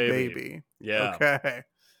having the pre baby. baby. Yeah. Okay.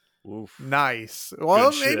 Oof. Nice.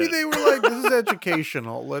 Well, Good maybe shit. they were like, this is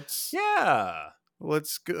educational. Let's Yeah.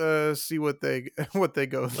 see what they what they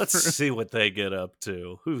go Let's through. see what they get up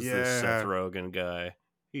to. Who's this Seth Yeah. Rogen guy?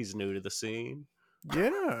 He's new to the scene.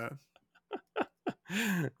 Yeah.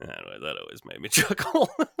 Anyway, that always made me chuckle.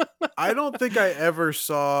 I don't think I ever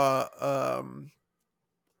saw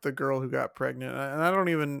the girl who got pregnant. And I don't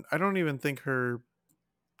even think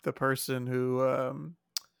the person who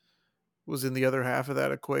was in the other half of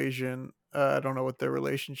that equation. I don't know what their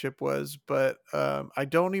relationship was, but I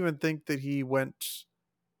don't even think that he went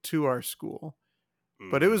to our school.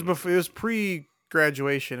 But it was before, it was pre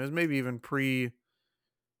graduation. It was maybe even pre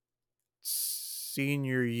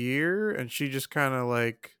senior year, and she just kind of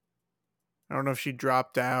like, I don't know if she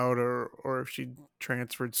dropped out or if she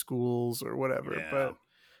transferred schools or whatever, Yeah.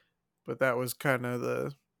 but that was kind of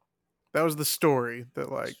that was the story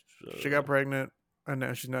that like she got So, pregnant and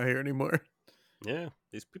now she's not here anymore. yeah,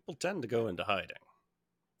 these people tend to go into hiding,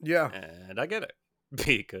 Yeah. and I get it.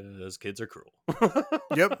 Because kids are cruel.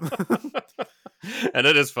 Yep. And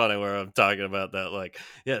it is funny where I'm talking about that, like,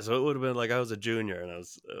 yeah, so it would have been like I was a junior, and I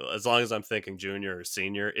was, as long as I'm thinking junior or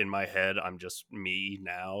senior, in my head, I'm just me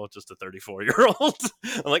now, just a 34-year-old.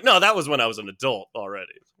 I'm like, no, that was when I was an adult already.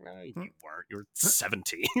 No, you weren't. You were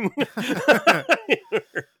 17.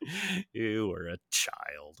 You were a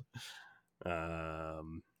child.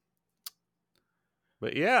 Um,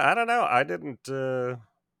 but yeah, I don't know. I didn't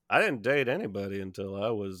date anybody until I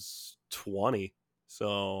was 20.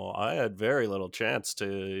 So I had very little chance to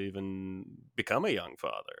even become a young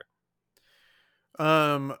father.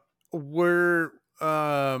 um, we're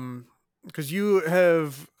because you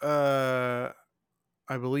have I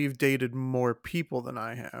believe dated more people than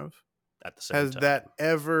I have. At the same Has that time.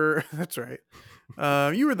 ever? That's right.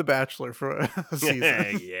 You were the Bachelor for a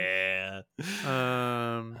season. Yeah.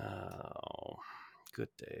 um, Oh, good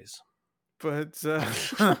days. but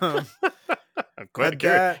I'm quite had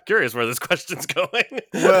that curious where this question's going.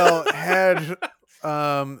 well had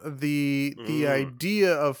the Mm.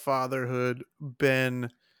 idea of fatherhood been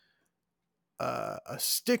a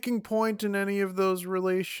sticking point in any of those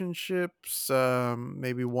relationships?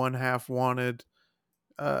 Maybe one half wanted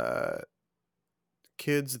uh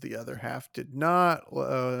kids, the other half did not.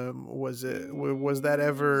 Was that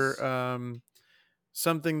ever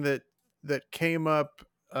something that came up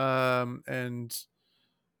and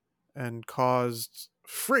caused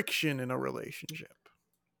friction in a relationship?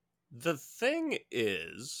 The thing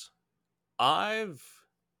is, I've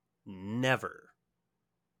never,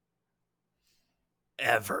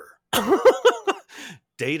 ever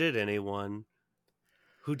dated anyone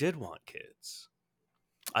who did want kids.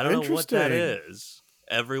 I don't know what that Interesting. is.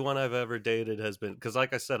 Everyone I've ever dated has been, because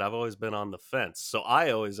like I said, I've always been on the fence. So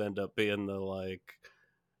I always end up being the like,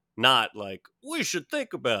 not like we should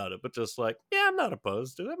think about it, but just like, yeah, I'm not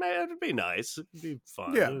opposed to it. Man, it'd be nice. It'd be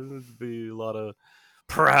Yeah. fun. It'd be a lot of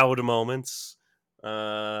proud moments.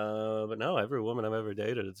 But no, every woman I've ever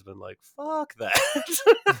dated, it's been like, fuck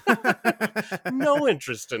that. No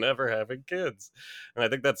interest in ever having kids. And I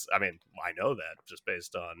think that's, I mean, I know that just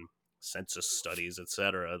based on census studies,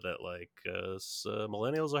 etc., that like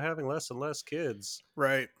millennials are having less and less kids.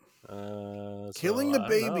 Right. So Killing the I don't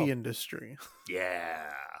baby know. industry.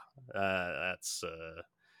 Yeah, that's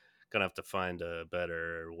gonna have to find a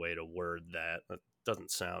better way to word that. That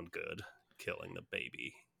doesn't sound good. Killing the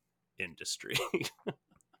baby industry.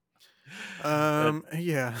 And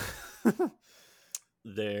Yeah.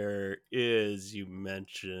 there is, you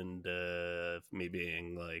mentioned me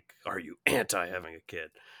being like, are you anti having a kid?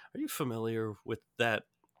 Are you familiar with that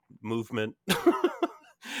movement?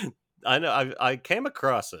 I know I came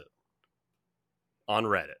across it on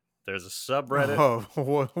Reddit. There's a subreddit Oh,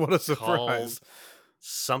 what a called surprise.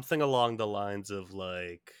 something along the lines of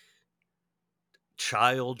like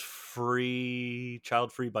child free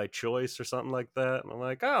by choice or something like that. And I'm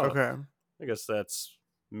like, oh, Okay. I guess that's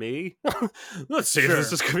me. Let's see if this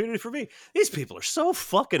Sure. is community for me. These people are so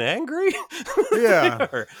fucking angry. They Yeah.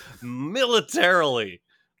 are militarily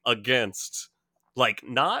against, like,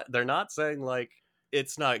 not, they're not saying like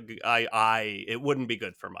it's not it wouldn't be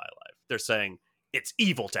good for my life. They're saying it's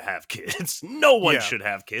evil to have kids. No one Yeah. should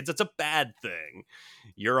have kids. It's a bad thing.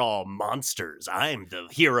 You're all monsters. I'm the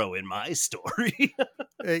hero in my story.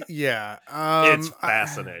 Yeah. It's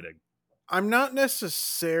fascinating. I'm not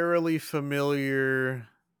necessarily familiar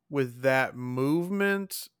with that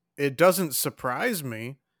movement. It doesn't surprise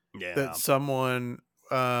me that Yeah. someone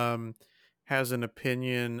um has an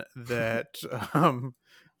opinion that um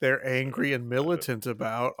they're angry and militant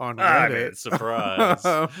about on I Reddit. mean, surprise.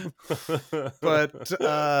 But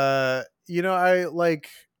I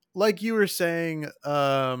like you were saying,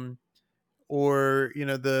 or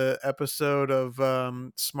the episode of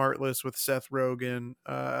Smartless with Seth Rogen.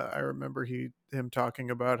 I remember him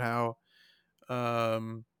talking about how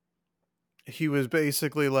um he was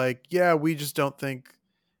basically like, yeah, we just don't think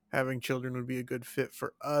having children would be a good fit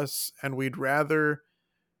for us, and we'd rather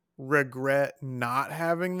regret not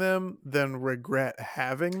having them than regret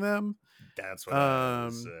having them. That's what I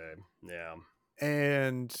always um say. Yeah.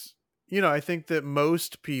 and I think that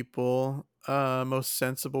most people, most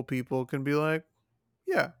sensible people, can be like,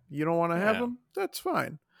 yeah, you don't want to have Yeah. them, that's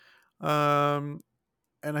fine. um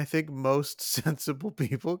and I think most sensible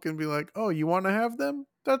people can be like, oh, you want to have them,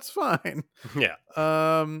 that's fine. Yeah.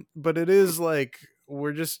 But it is like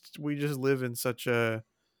we just live in such a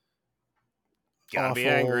Gotta be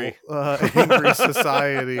angry. awful angry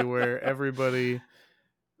society where everybody,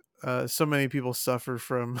 so many people suffer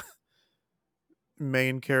from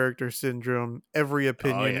main character syndrome. Every Oh,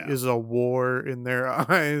 opinion yeah. is a war in their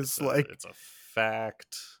eyes. Like, It's a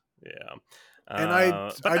fact. Yeah. And I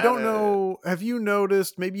But I that don't know, have you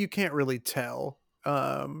noticed, maybe you can't really tell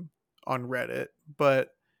on Reddit, but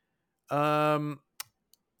um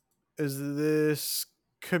is this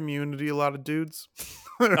community a lot of dudes?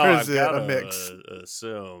 Or oh, is I've it got a mix? to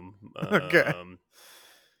assume. Okay.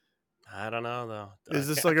 I don't know though. Is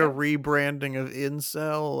this I like a can't. rebranding of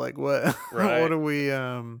incel? Like what Right. what are I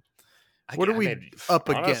we mean, up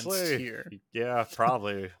against honestly, here? yeah,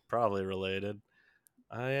 probably related.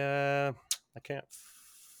 I can't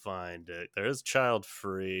find it. There is child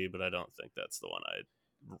free, but I don't think that's the one I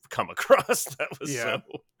come across. That was Yeah.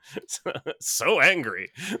 so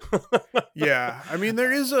angry. Yeah. I mean,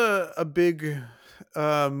 there is a big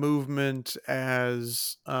movement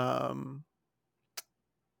as uh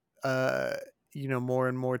more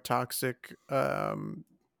and more toxic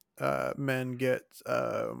men get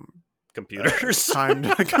Computers. timed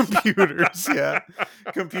computers, yeah,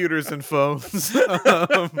 computers and phones,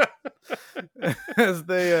 as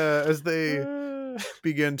they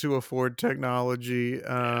begin to afford technology,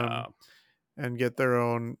 Yeah, and get their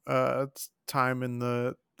own time in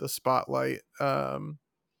the spotlight.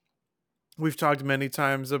 We've talked many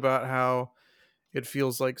times about how it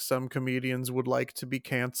feels like some comedians would like to be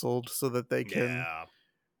canceled so that they can yeah.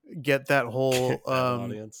 get that whole That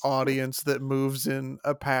audience. audience that moves in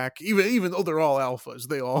a pack, even though they're all alphas,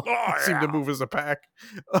 they all Oh seem to yeah, move as a pack.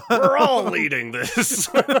 we're all Um, leading this.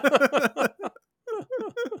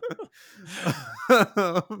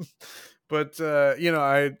 but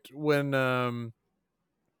I when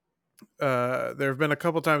there have been a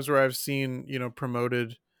couple times where I've seen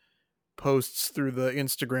promoted posts through the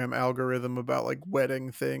Instagram algorithm about like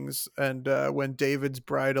wedding things, and when David's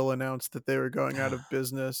Bridal announced that they were going out of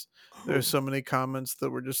business, there's so many comments that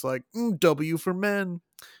were just like, W for men.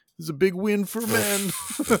 It's a big win for men.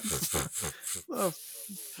 Oh,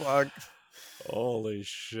 fuck. Holy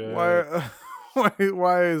shit. Why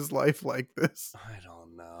why is life like this? I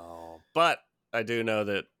don't know. But I do know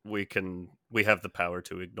that we have the power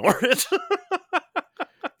to ignore it.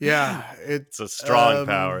 Yeah, It's a strong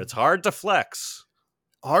power. It's hard to flex,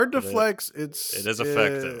 hard to but flex. it It's is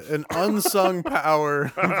effective. an unsung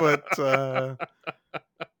power, but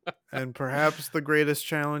and perhaps the greatest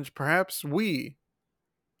challenge, perhaps we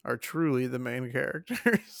are truly the main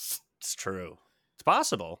characters. It's true. It's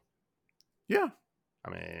possible. Yeah, I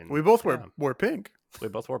we mean, both yeah, wear pink. we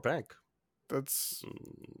both wore pink. That's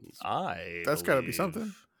I that's got to be something.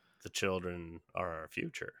 believe the children are our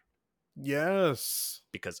future Yes.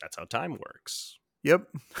 because that's how time works. Yep.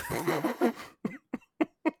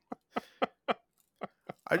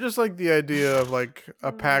 I just like the idea of like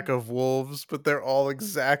a pack of wolves, but they're all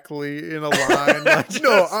exactly in a line. Like,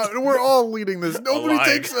 no, Just we're all leading this. a Nobody line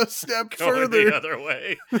takes a step going the further. other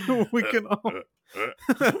way. We can all.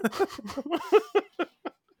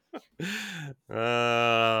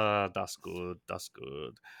 Das gut, das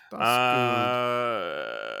gut. That's good.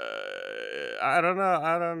 I don't know.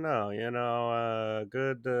 I don't know.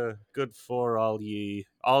 Good for all ye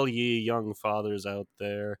young fathers out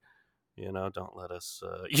there. Don't let us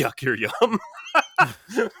yuck your yum.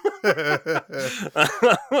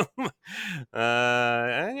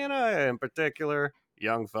 And in particular,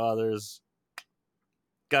 young fathers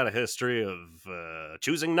got a history of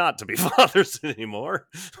choosing not to be fathers anymore.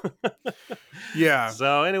 Yeah.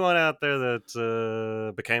 So anyone out there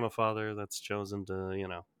that became a father, that's chosen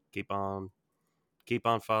to keep on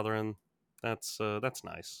fathering, that's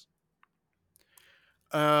nice.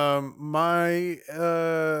 My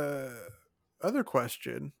other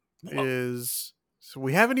question Whoa. is, so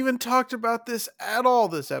we haven't even talked about this at all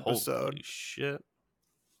this episode. Holy shit.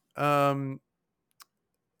 Um,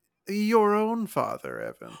 your own father,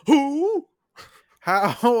 Evan. Who?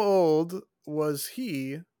 How old was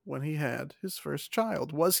he when he had his first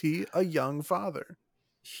child? Was he a young father?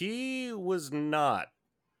 He was not.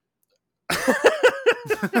 Sorry,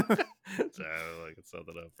 I can sum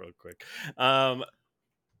that up real quick. I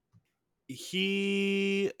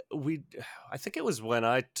think it was when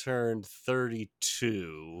I turned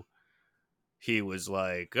 32. He was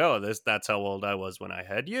like, "Oh, that's how old I was when I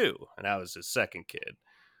had you," and I was his second kid.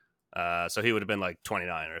 So he would have been like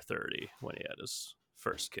 29 or 30 when he had his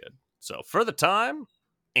first kid. So for the time,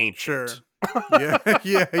 Sure. ancient.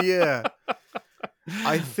 Yeah, yeah.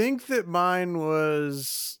 I think that mine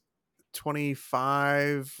was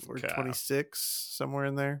 25 or Okay. 26, somewhere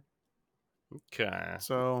in there. Okay.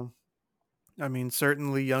 So, I mean,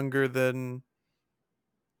 certainly younger than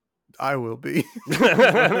I will be.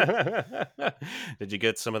 Did you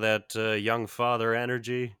get some of that young father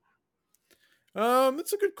energy?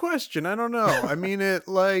 That's a good question. I don't know. I mean,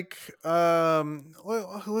 let's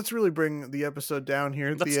really bring the episode down here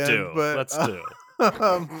at Let's the end, do. but Let's do.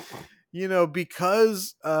 um,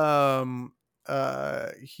 because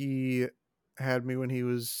he had me when he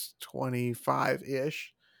was 25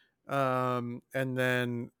 ish, and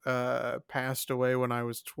then passed away when I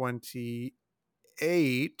was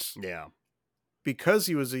 28. Yeah. Because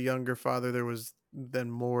he was a younger father, there was then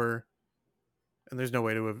more, and there's no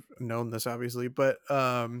way to have known this obviously, but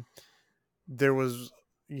there was,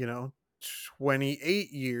 you know,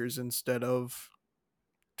 28 years instead of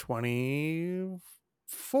 24,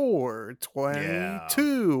 Yeah.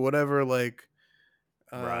 22, whatever, like,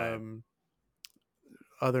 Right. um,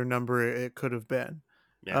 other number it could have been.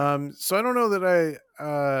 Yeah. So I don't know that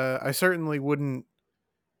I certainly wouldn't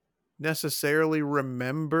necessarily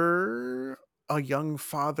remember a young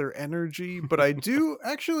father energy, but I do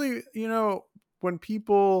actually, when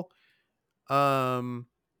people, um,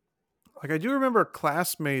 like I do remember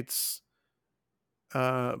classmates,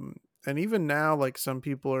 and even now, like some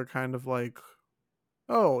people are kind of like,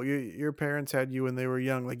 oh, your parents had you when they were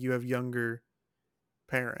young, like you have younger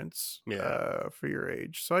parents, Yeah. for your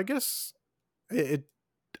age. So I guess it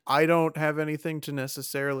I don't have anything to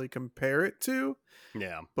necessarily compare it to,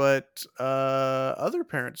 Yeah. but other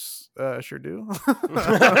parents sure do.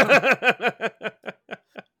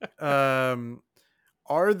 um,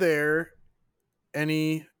 are there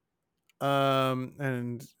any,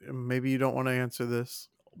 and maybe you don't want to answer this,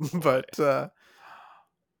 Boy. but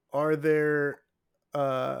are there,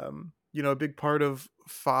 a big part of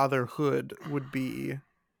fatherhood would be,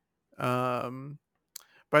 um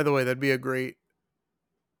by the way, that'd be a great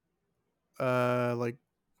like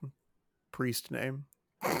priest name,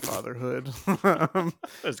 fatherhood.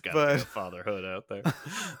 There's got to be a But fatherhood out there.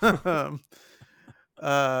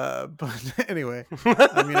 um, but anyway,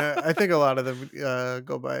 I mean, I think a lot of them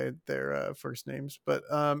go by their first names, but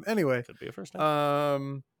anyway, Could be a first name.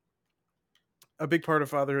 um, a big part of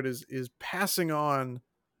fatherhood is passing on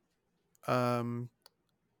um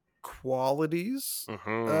qualities,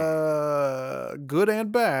 Mm-hmm. good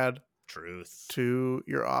and bad, Truth. to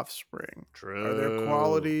your offspring. Are there True.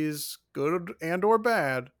 qualities, good and or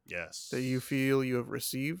bad, that you Yes. feel you have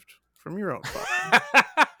received from your own father?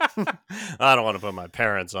 I don't want to put my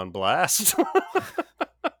parents on blast.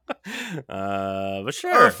 But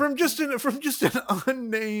sure. From just an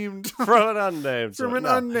unnamed From an unnamed from source. an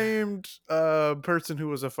No. unnamed person who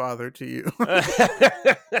was a father to you.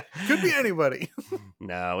 Could be anybody.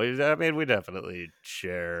 No, I mean, we definitely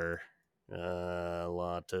share a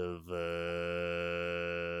lot of,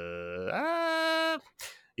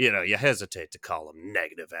 you hesitate to call them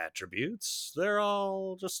negative attributes. They're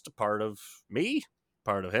all just a part of me,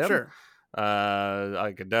 part of him. Sure.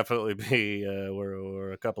 I could definitely be,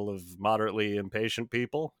 we're a couple of moderately impatient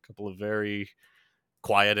people, a couple of very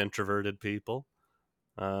quiet, introverted people.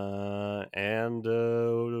 And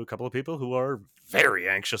a couple of people who are very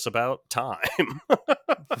anxious about time.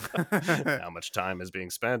 How much time is being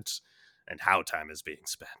spent and how time is being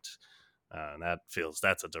spent. And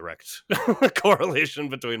that's a direct correlation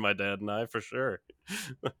between my dad and I for sure.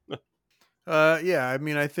 Yeah, I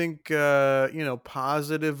mean, I think,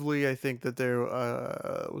 positively, I think that there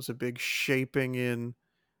was a big shaping in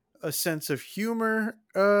a sense of humor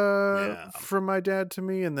Yeah. from my dad to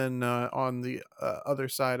me, and then on the other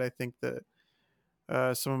side, I think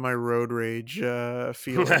that some of my road rage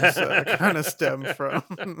feelings kind of stem from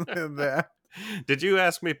that. Did you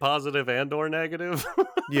ask me positive and or negative?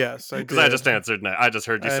 Yes, I Because I did. just answered. I just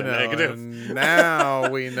heard you I say know, negative, and now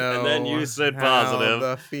we and then know you said how positive,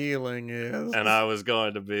 the feeling is. and I was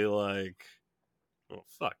going to be like, "Well,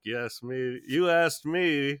 fuck, you asked me. You asked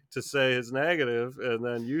me to say his negative, and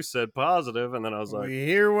then you said positive, and then I was like, We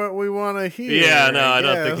hear what we want to yeah, hear, no, I I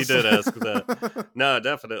don't think he guess. did ask that. No,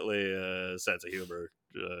 definitely sense of humor,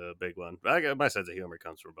 big one. My sense of humor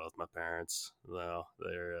comes from both my parents. Though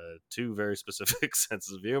they're two very specific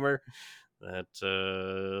senses of humor that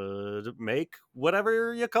make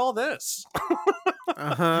whatever you call this,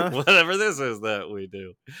 Uh-huh. whatever this is that we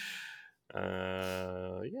do.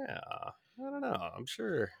 Yeah, I don't know. I'm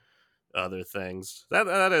sure other things.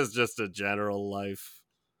 That is just a general life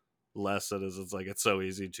lesson. Is it's like it's so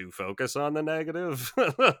easy to focus on the negative,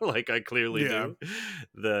 like I clearly Yeah. do,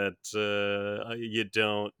 that you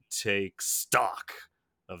don't take stock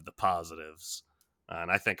of the positives. And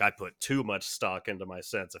I think I put too much stock into my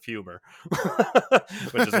sense of humor,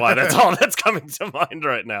 which is why that's all that's coming to mind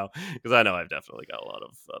right now. Because I know I've definitely got a lot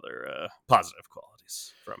of other positive qualities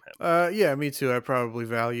mysteries from Yeah, me too. I probably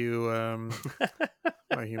value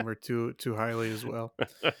my humor too highly as well.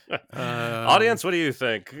 him. Um, Audience, what do you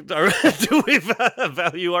think? Do we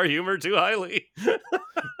value our humor too highly?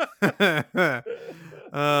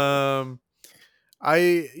 um,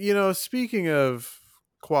 speaking of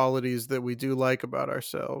qualities that we do like about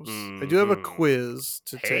ourselves, I do have a Mhm. quiz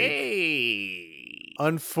to take. Hey.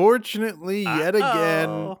 Unfortunately, yet again,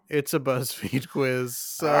 Uh-oh. it's a BuzzFeed quiz.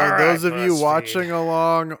 So All right, those of you BuzzFeed. watching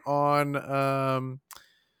along on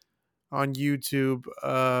YouTube,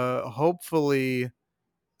 hopefully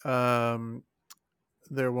um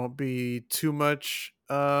there won't be too much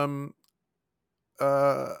uh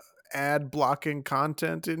ad blocking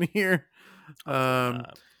content in here. Hopefully Um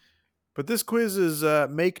not. but this quiz is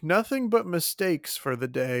make nothing but mistakes for the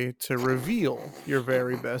day to reveal your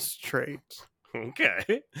very best trait.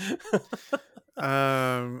 Okay.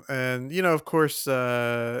 And of course,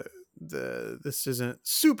 this isn't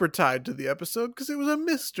super tied to the episode because it was a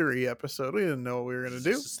mystery episode. We didn't know what we were gonna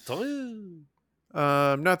do.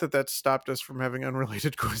 Not that that stopped us from having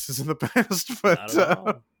unrelated quizzes in the past, Not but at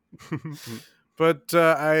all.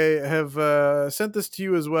 I have sent this to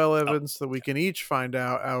you as well, Oh, Evan, so that we can each find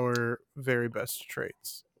out our very best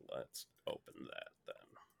traits. let's open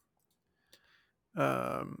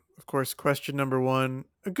that Of course, question number one.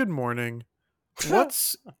 Good morning. then.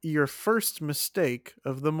 What's your first mistake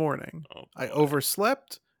of the morning? Oh I boy.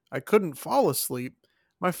 overslept. I couldn't fall asleep.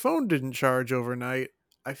 My phone didn't charge overnight.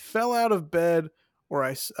 I fell out of bed, or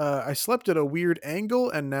I slept at a weird angle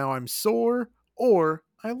and now I'm sore, or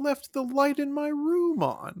I left the light in my room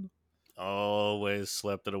on. Always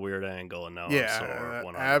slept at a weird angle and now I'm sore Yeah,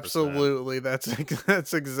 100%. absolutely.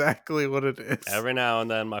 That's exactly what it is. Every now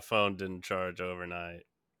and then my phone didn't charge overnight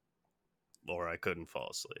or I couldn't fall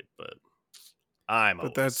asleep, but I'm But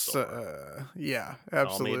always that's sore. yeah,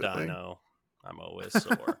 Call me absolutely. Dino. I'm always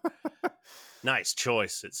sore. Nice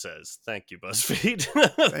choice, it says. Thank you, BuzzFeed.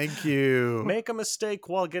 Thank you. Make a mistake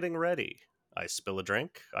while getting ready. I spill a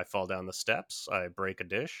drink. I fall down the steps. I break a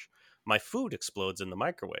dish. My food explodes in the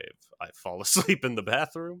microwave. I fall asleep in the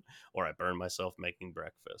bathroom, or I burn myself making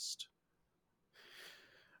breakfast.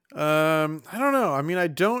 I don't know. I mean, I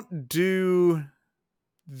don't do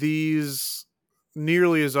these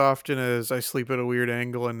nearly as often as I sleep at a weird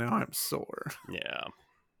angle and now I'm sore. Yeah.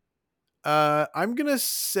 I'm gonna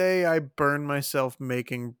say I burn myself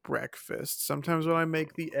making breakfast. Sometimes when I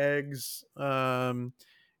make the eggs,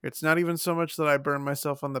 it's not even so much that I burn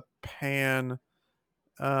myself on the pan,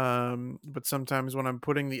 but sometimes when I'm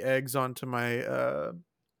putting the eggs onto my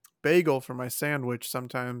bagel for my sandwich,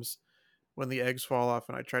 sometimes when the eggs fall off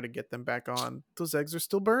and I try to get them back on, those eggs are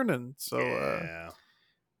still burning. So Yeah.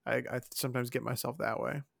 I sometimes get myself that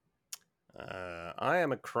way. I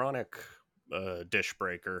am a chronic dish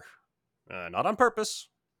breaker. Not on purpose.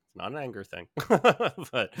 It's not an anger thing.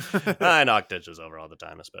 But I knock dishes over all the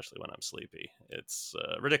time, especially when I'm sleepy. It's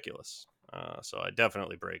ridiculous. So I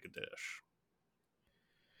definitely break a dish.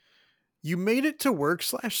 You made it to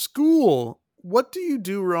work/school. What do you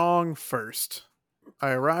do wrong first?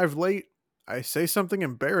 I arrive late. I say something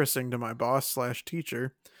embarrassing to my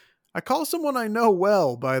boss/teacher. I call someone I know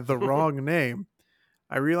well by the wrong name.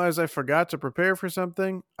 I realize I forgot to prepare for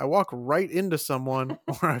something. I walk right into someone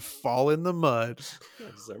or I fall in the mud.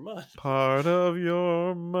 Is there mud? Part of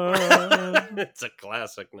your mud. It's a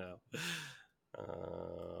classic now.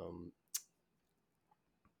 Um,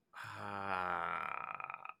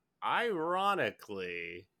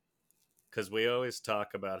 Ironically, because we always talk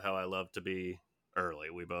about how I love to be early.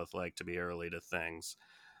 We both like to be early to things.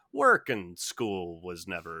 Work and school was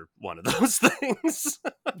never one of those things.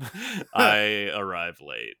 I arrive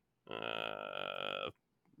late.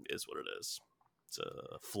 Is what it is. It's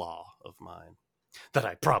a flaw of mine that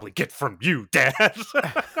I probably get from you, Dad.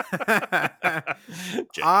 JK.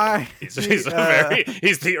 I He's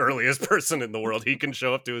the earliest person in the world. He can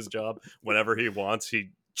show up to his job whenever he wants. He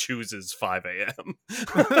chooses 5 a.m.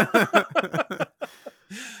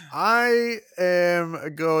 I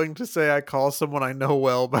am going to say I call someone I know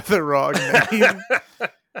well by the wrong name.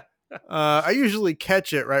 I usually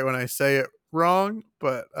catch it right when I say it wrong,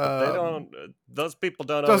 but But they don't. Those people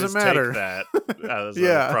don't doesn't always take matter. that as a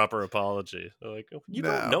Yeah, proper apology. They're like, "Oh, you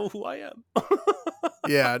don't no. know who I am."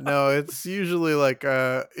 Yeah, no, it's usually like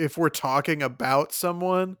if we're talking about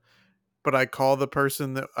someone, but I call the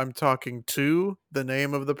person that I'm talking to the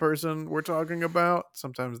name of the person we're talking about.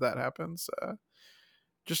 Sometimes that happens.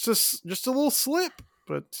 Just a little slip,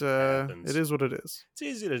 but it Happens. is what it is. It's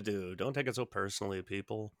easy to do. Don't take it so personally,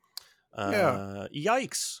 people. Yeah.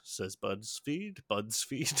 Yikes, says BuzzFeed.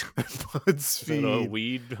 BuzzFeed. Is that a BuzzFeed.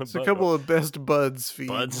 weed? It's a couple of best Buds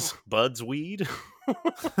feeds. Buds weed?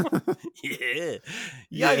 Yeah.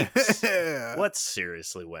 Yikes. Yeah. What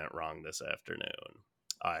seriously went wrong this afternoon?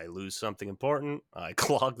 I lose something important. I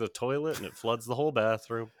clog the toilet and it floods the whole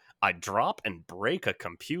bathroom. I drop and break a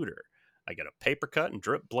computer. I get a paper cut and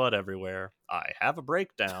drip blood everywhere. I have a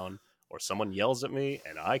breakdown, or someone yells at me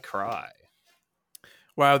and I cry.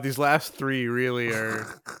 Wow, these last three really are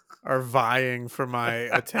vying for my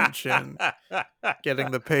attention.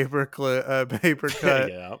 Getting the paper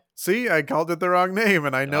cut. Yeah. See, I called it the wrong name,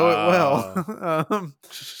 and I know it well. Uh, um,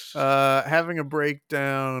 having a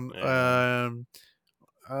breakdown. yeah.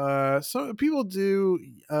 So people do,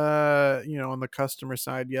 on the customer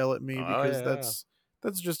side, yell at me Oh, because yeah.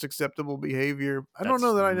 that's just acceptable behavior. I don't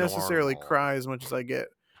know That's that I necessarily normal. cry as much as I get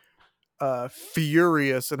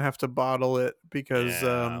furious and have to bottle it because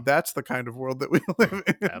Yeah. that's the kind of world that we live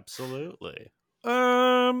in. Absolutely.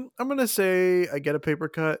 I'm gonna say I get a paper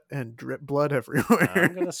cut and drip blood everywhere.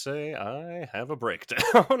 I'm gonna say I have a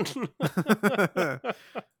breakdown.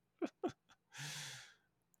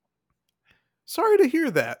 Sorry to hear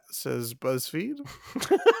that, says BuzzFeed.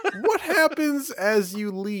 What happens as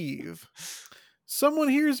you leave? Someone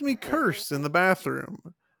hears me curse in the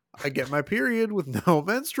bathroom. I get my period with no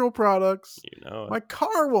menstrual products. You know it. My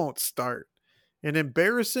car won't start. An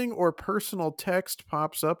embarrassing or personal text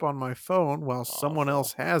pops up on my phone while someone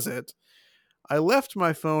else Awful. has it. I left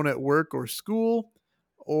my phone at work or school,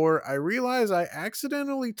 or I realize I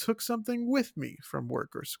accidentally took something with me from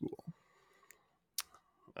work or school.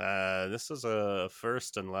 This is a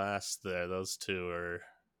first and last there. Those two are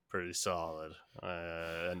pretty solid.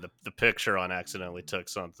 And the picture on accidentally took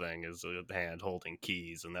something is a hand holding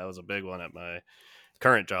keys, and that was a big one at my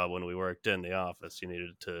current job when we worked in the office. You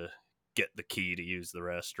needed to get the key to use the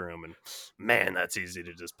restroom, and man, that's easy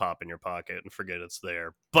to just pop in your pocket and forget it's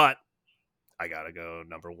there. But I gotta go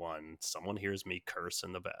number one. Someone hears me curse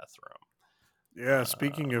in the bathroom. Yeah,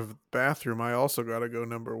 speaking of bathroom, I also got to go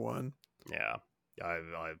number one. Yeah,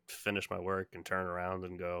 I finish my work and turn around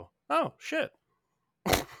and go, oh shit.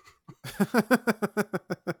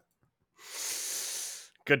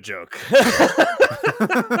 Good joke.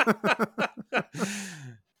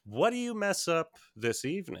 What do you mess up this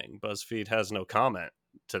evening? BuzzFeed has no comment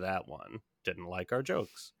to that one. Didn't like our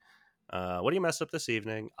jokes. What do you mess up this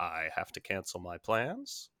evening? I have to cancel my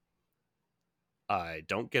plans. I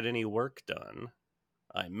don't get any work done.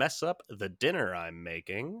 I mess up the dinner I'm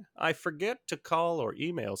making. I forget to call or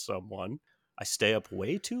email someone. I stay up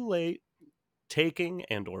way too late taking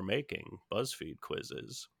and or making BuzzFeed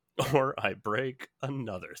quizzes. Or I break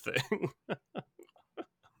another thing.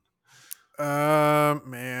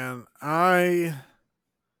 Man, I'm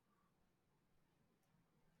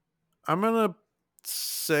gonna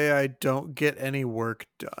say I don't get any work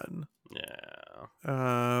done. Yeah.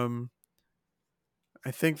 Um,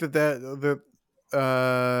 I think that's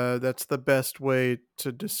the best way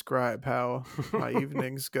to describe how my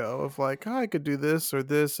evenings go. Of like, oh, I could do this or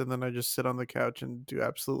this, and then I just sit on the couch and do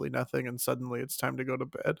absolutely nothing, and suddenly it's time to go to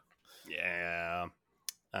bed. Yeah.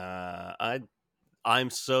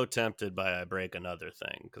 I'm so tempted by I break another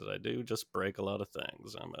thing because I do just break a lot of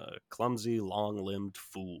things. I'm a clumsy, long-limbed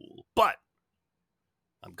fool. But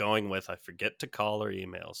I'm going with I forget to call or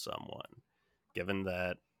email someone. Given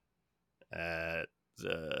that at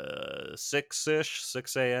 6-ish,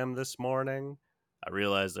 6 a.m. this morning, I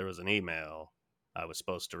realized there was an email I was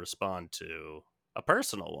supposed to respond to. A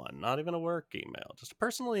personal one, not even a work email. Just a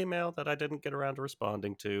personal email that I didn't get around to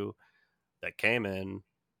responding to that came in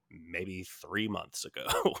maybe 3 months ago.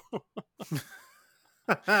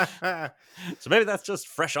 So maybe that's just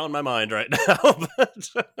fresh on my mind right now. But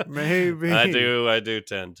Maybe. I do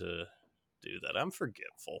tend to do that. I'm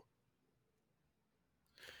forgetful.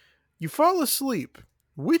 You fall asleep.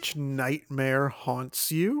 Which nightmare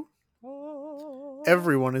haunts you?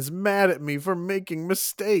 Everyone is mad at me for making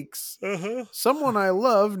mistakes. Uh-huh. Someone I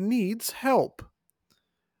love needs help.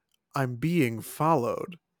 I'm being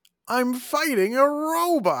followed. I'm fighting a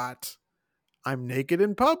robot. I'm naked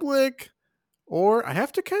in public. Or I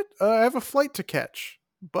have to catch. I have a flight to catch,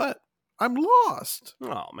 but I'm lost.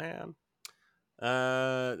 Oh man.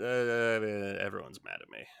 Everyone's mad at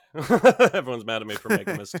me. Everyone's mad at me for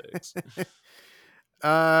making mistakes.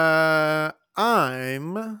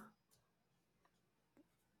 I'm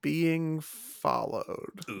being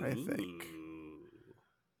followed, I think. Ooh,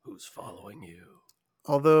 who's following you?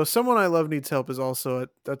 Although someone I love needs help is also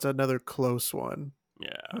that's another close one.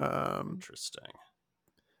 Yeah, Um, interesting.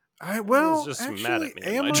 I Everyone's well, just mad actually,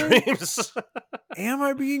 at me in my dreams. am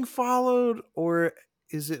I being followed, or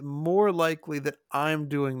is it more likely that I'm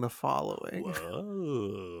doing the following?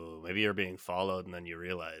 Whoa. Maybe you're being followed and then you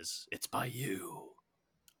realize it's by you.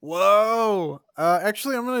 Whoa.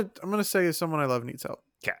 Actually, I'm gonna say someone I love needs help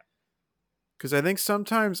Cat. because I think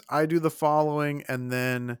sometimes I do the following and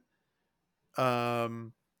then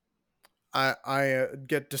um I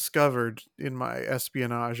get discovered in my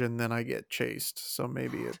espionage and then I get chased. So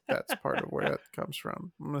maybe that's part of where that comes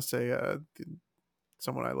from. I'm gonna say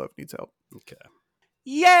someone I love needs help. Okay.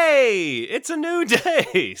 Yay! It's a new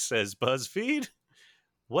day, says BuzzFeed.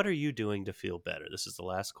 What are you doing to feel better? This is the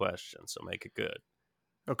last question, so make it good.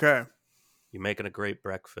 Okay. You making a great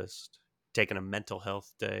breakfast? Taking a mental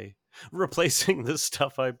health day? Replacing the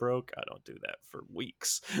stuff I broke? I don't do that for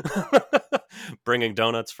weeks. Bringing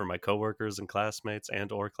donuts for my coworkers and classmates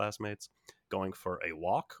or classmates? Going for a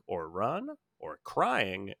walk or run? Or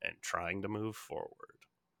crying and trying to move forward?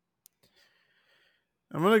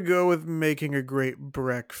 I'm gonna go with making a great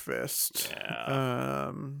breakfast.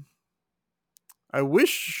 Yeah. I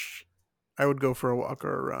wish I would go for a walk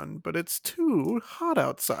or a run, but it's too hot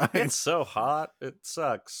outside. It's so hot. It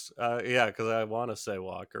sucks. Yeah, because I want to say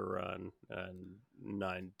walk or run, and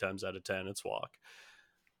 9 times out of 10, it's walk.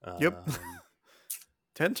 Yep. Um,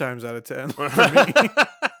 10 times out of 10 for me.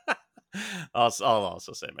 I'll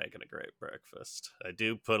also say making a great breakfast. I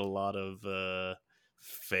do put a lot of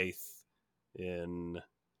faith in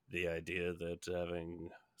the idea that having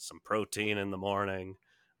some protein in the morning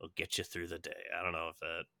will get you through the day. I don't know if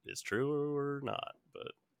that is true or not,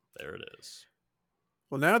 but there it is.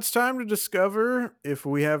 Well, now it's time to discover if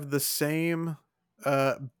we have the same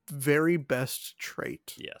uh, very best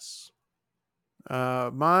trait. Yes.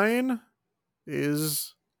 Mine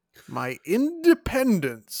is my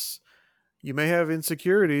independence. You may have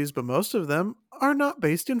insecurities, but most of them are not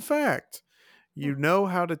based in fact. You know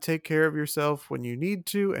how to take care of yourself when you need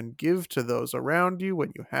to and give to those around you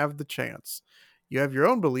when you have the chance. You have your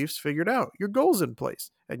own beliefs figured out, your goals in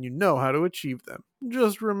place, and you know how to achieve them.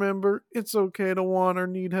 Just remember, it's okay to want or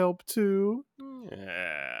need help too.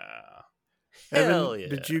 Yeah. Evan, Hell yeah.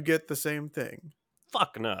 did you get the same thing?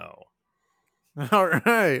 Fuck no. All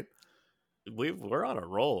right. We're on a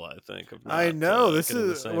roll, I think, of I not know this getting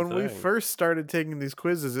the is same when we thing first started taking these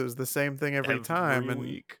quizzes, it was the same thing every time, every and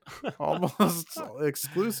week. almost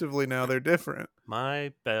exclusively now they're different.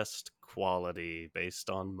 My best quality based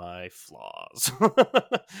on my flaws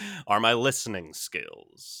are my listening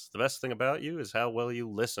skills. The best thing about you is how well you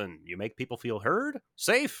listen. You make people feel heard,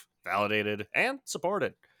 safe, validated, and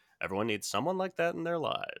supported. Everyone needs someone like that in their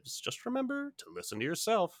lives. Just remember to listen to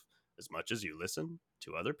yourself as much as you listen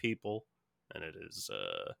to other people. And it is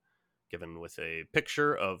given with a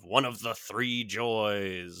picture of one of the three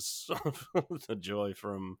joys, the joy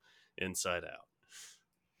from Inside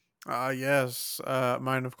Out. Yes.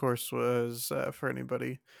 Mine, of course, was for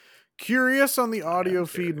anybody curious on the I am audio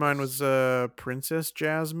feed. Mine curious. was Princess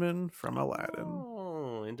Jasmine from Aladdin.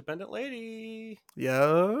 Oh, independent lady.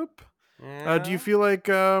 Yup. Do you Yeah. feel like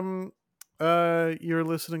your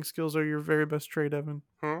listening skills are your very best trait, Evan?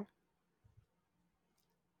 Hmm?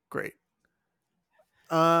 Great.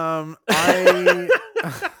 I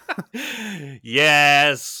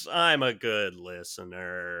Yes, I'm a good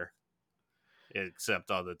listener.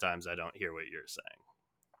 Except all the times I don't hear what you're saying.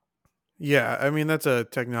 yeah, I mean that's a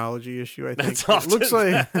technology issue. I think That's it looks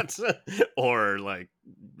often like that. Or like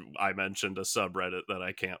I mentioned a subreddit that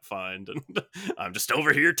I can't find and I'm just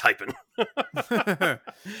over here typing. Being a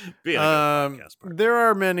good podcast partner. there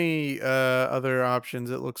are many other options.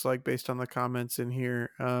 It looks like based on the comments in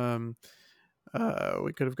here.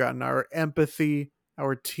 We could have gotten our empathy,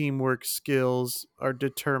 our teamwork skills, our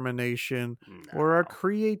determination, or our No.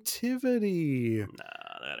 creativity. Nah,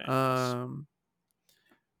 that ain't us. Um,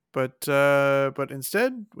 but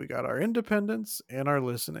instead we got our independence and our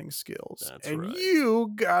listening skills. That's And right.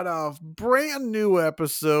 you got a brand new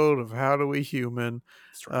episode of How Do We Human,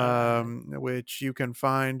 That's right. which you can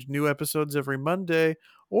find new episodes every Monday,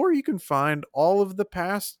 or you can find all of the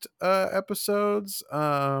past episodes.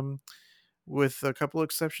 With a couple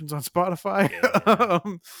exceptions on Spotify,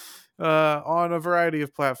 Hell yeah. on a variety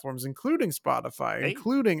of platforms, including Spotify, Hey.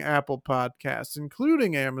 including Apple Podcasts,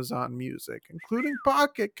 including Amazon Music, including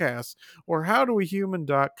Pocket Casts, or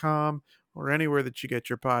howdowehuman.com, or anywhere that you get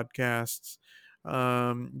your podcasts.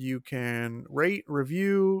 You can rate,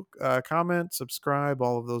 review, comment, subscribe,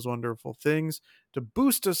 all of those wonderful things to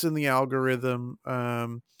boost us in the algorithm.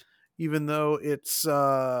 Even though it's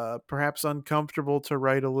perhaps uncomfortable to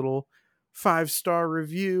write a little 5-star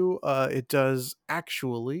review, it does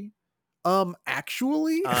actually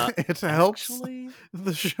Actually, it helps Actually,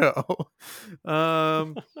 the show.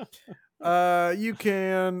 Um, you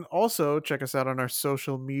can also check us out on our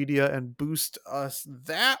social media and boost us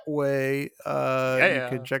that way. You can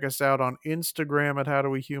yeah. check us out on Instagram at How Do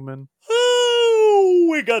We Human, Oh,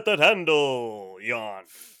 we got that handle. Yawn.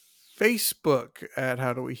 Facebook at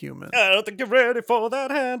How Do We Human, I don't think you're ready for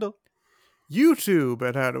that handle. YouTube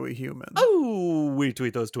at How Do We Human, Oh, we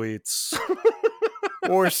tweet those tweets.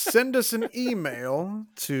 or send us an email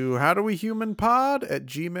to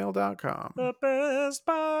howdowehumanpod@gmail.com. The best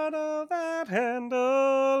part of that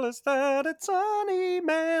handle is that it's an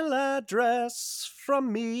email address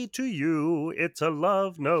from me to you. It's a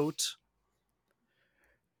love note.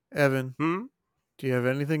 Evan, Hmm? do you have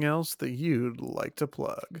anything else that you'd like to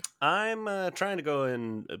plug? I'm trying to go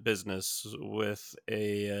in business with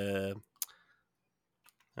a,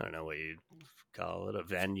 I don't know what you'd call it, a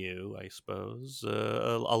venue, I suppose.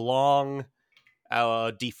 A long,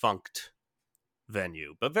 defunct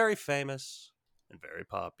venue, but very famous and very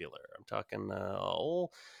popular. I'm talking old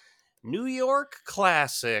New York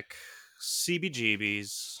classic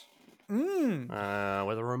CBGB's Mm.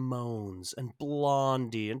 where the Ramones and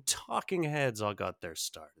Blondie and Talking Heads all got their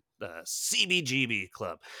start. The CBGB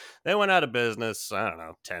Club. They went out of business, I don't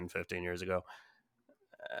know, 10, 15 years ago.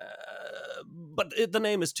 But the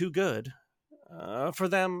name is too good for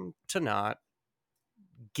them to not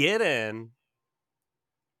get in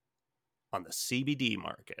on the CBD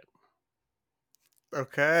market.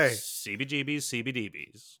 Okay. CBGB's,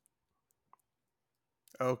 CBDBs.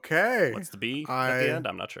 Okay. What's the B at the I end?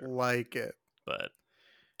 I'm not sure. like it. But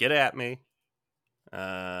get at me.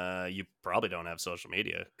 You probably don't have social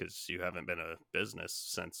media because you haven't been a business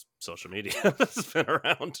since social media has been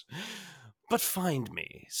around. But find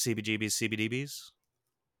me, CBGBs, CBDBs.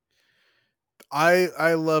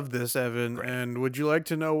 I love this, Evan. Great. And would you like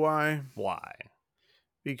to know why? Why?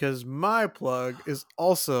 Because my plug is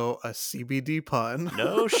also a CBD pun.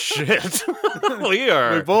 No shit. we We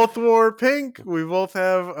are. both wore pink. We both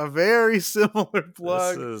have a very similar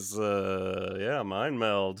plug. This is mind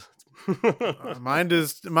meld. Mine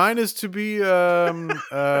is to be a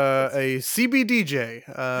CBDJ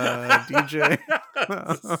DJ.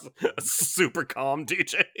 Super calm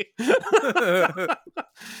DJ.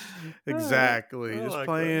 Exactly. I Just like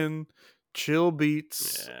playing chill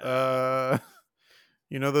beats. Yeah.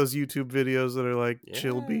 You know those YouTube videos that are like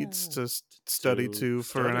chill Yeah. beats to study to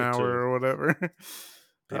for an study hour to. or whatever.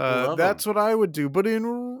 People love That's 'em. what I would do, but in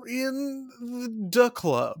the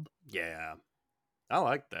club. Yeah, I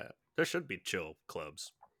like that. There should be chill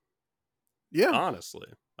clubs. Yeah, Honestly,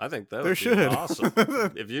 I think that there would be should. awesome.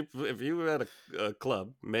 if you had a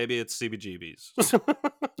club, maybe it's CBGBs.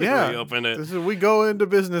 Yeah, we open it. we go into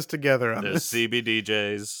business together on There's this.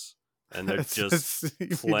 CBDJs, and they're It's just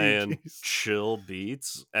playing CBDJs. chill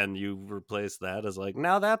beats, and you replace that as like,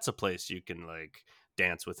 now that's a place you can like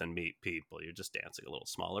dance with and meet people. You're just dancing a little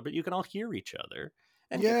smaller, but you can all hear each other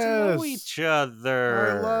and get to know Yes, each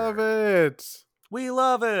other. I love it. We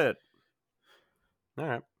love it. All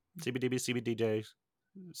right. CBDB, CBDJ,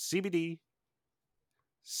 CBD,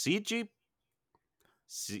 CG,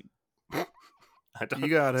 C. I don't. You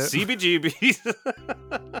got it. CBGB,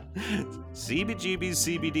 CBGB,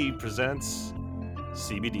 CBD presents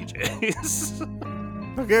CBDJs.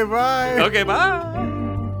 Okay, bye. Okay, bye.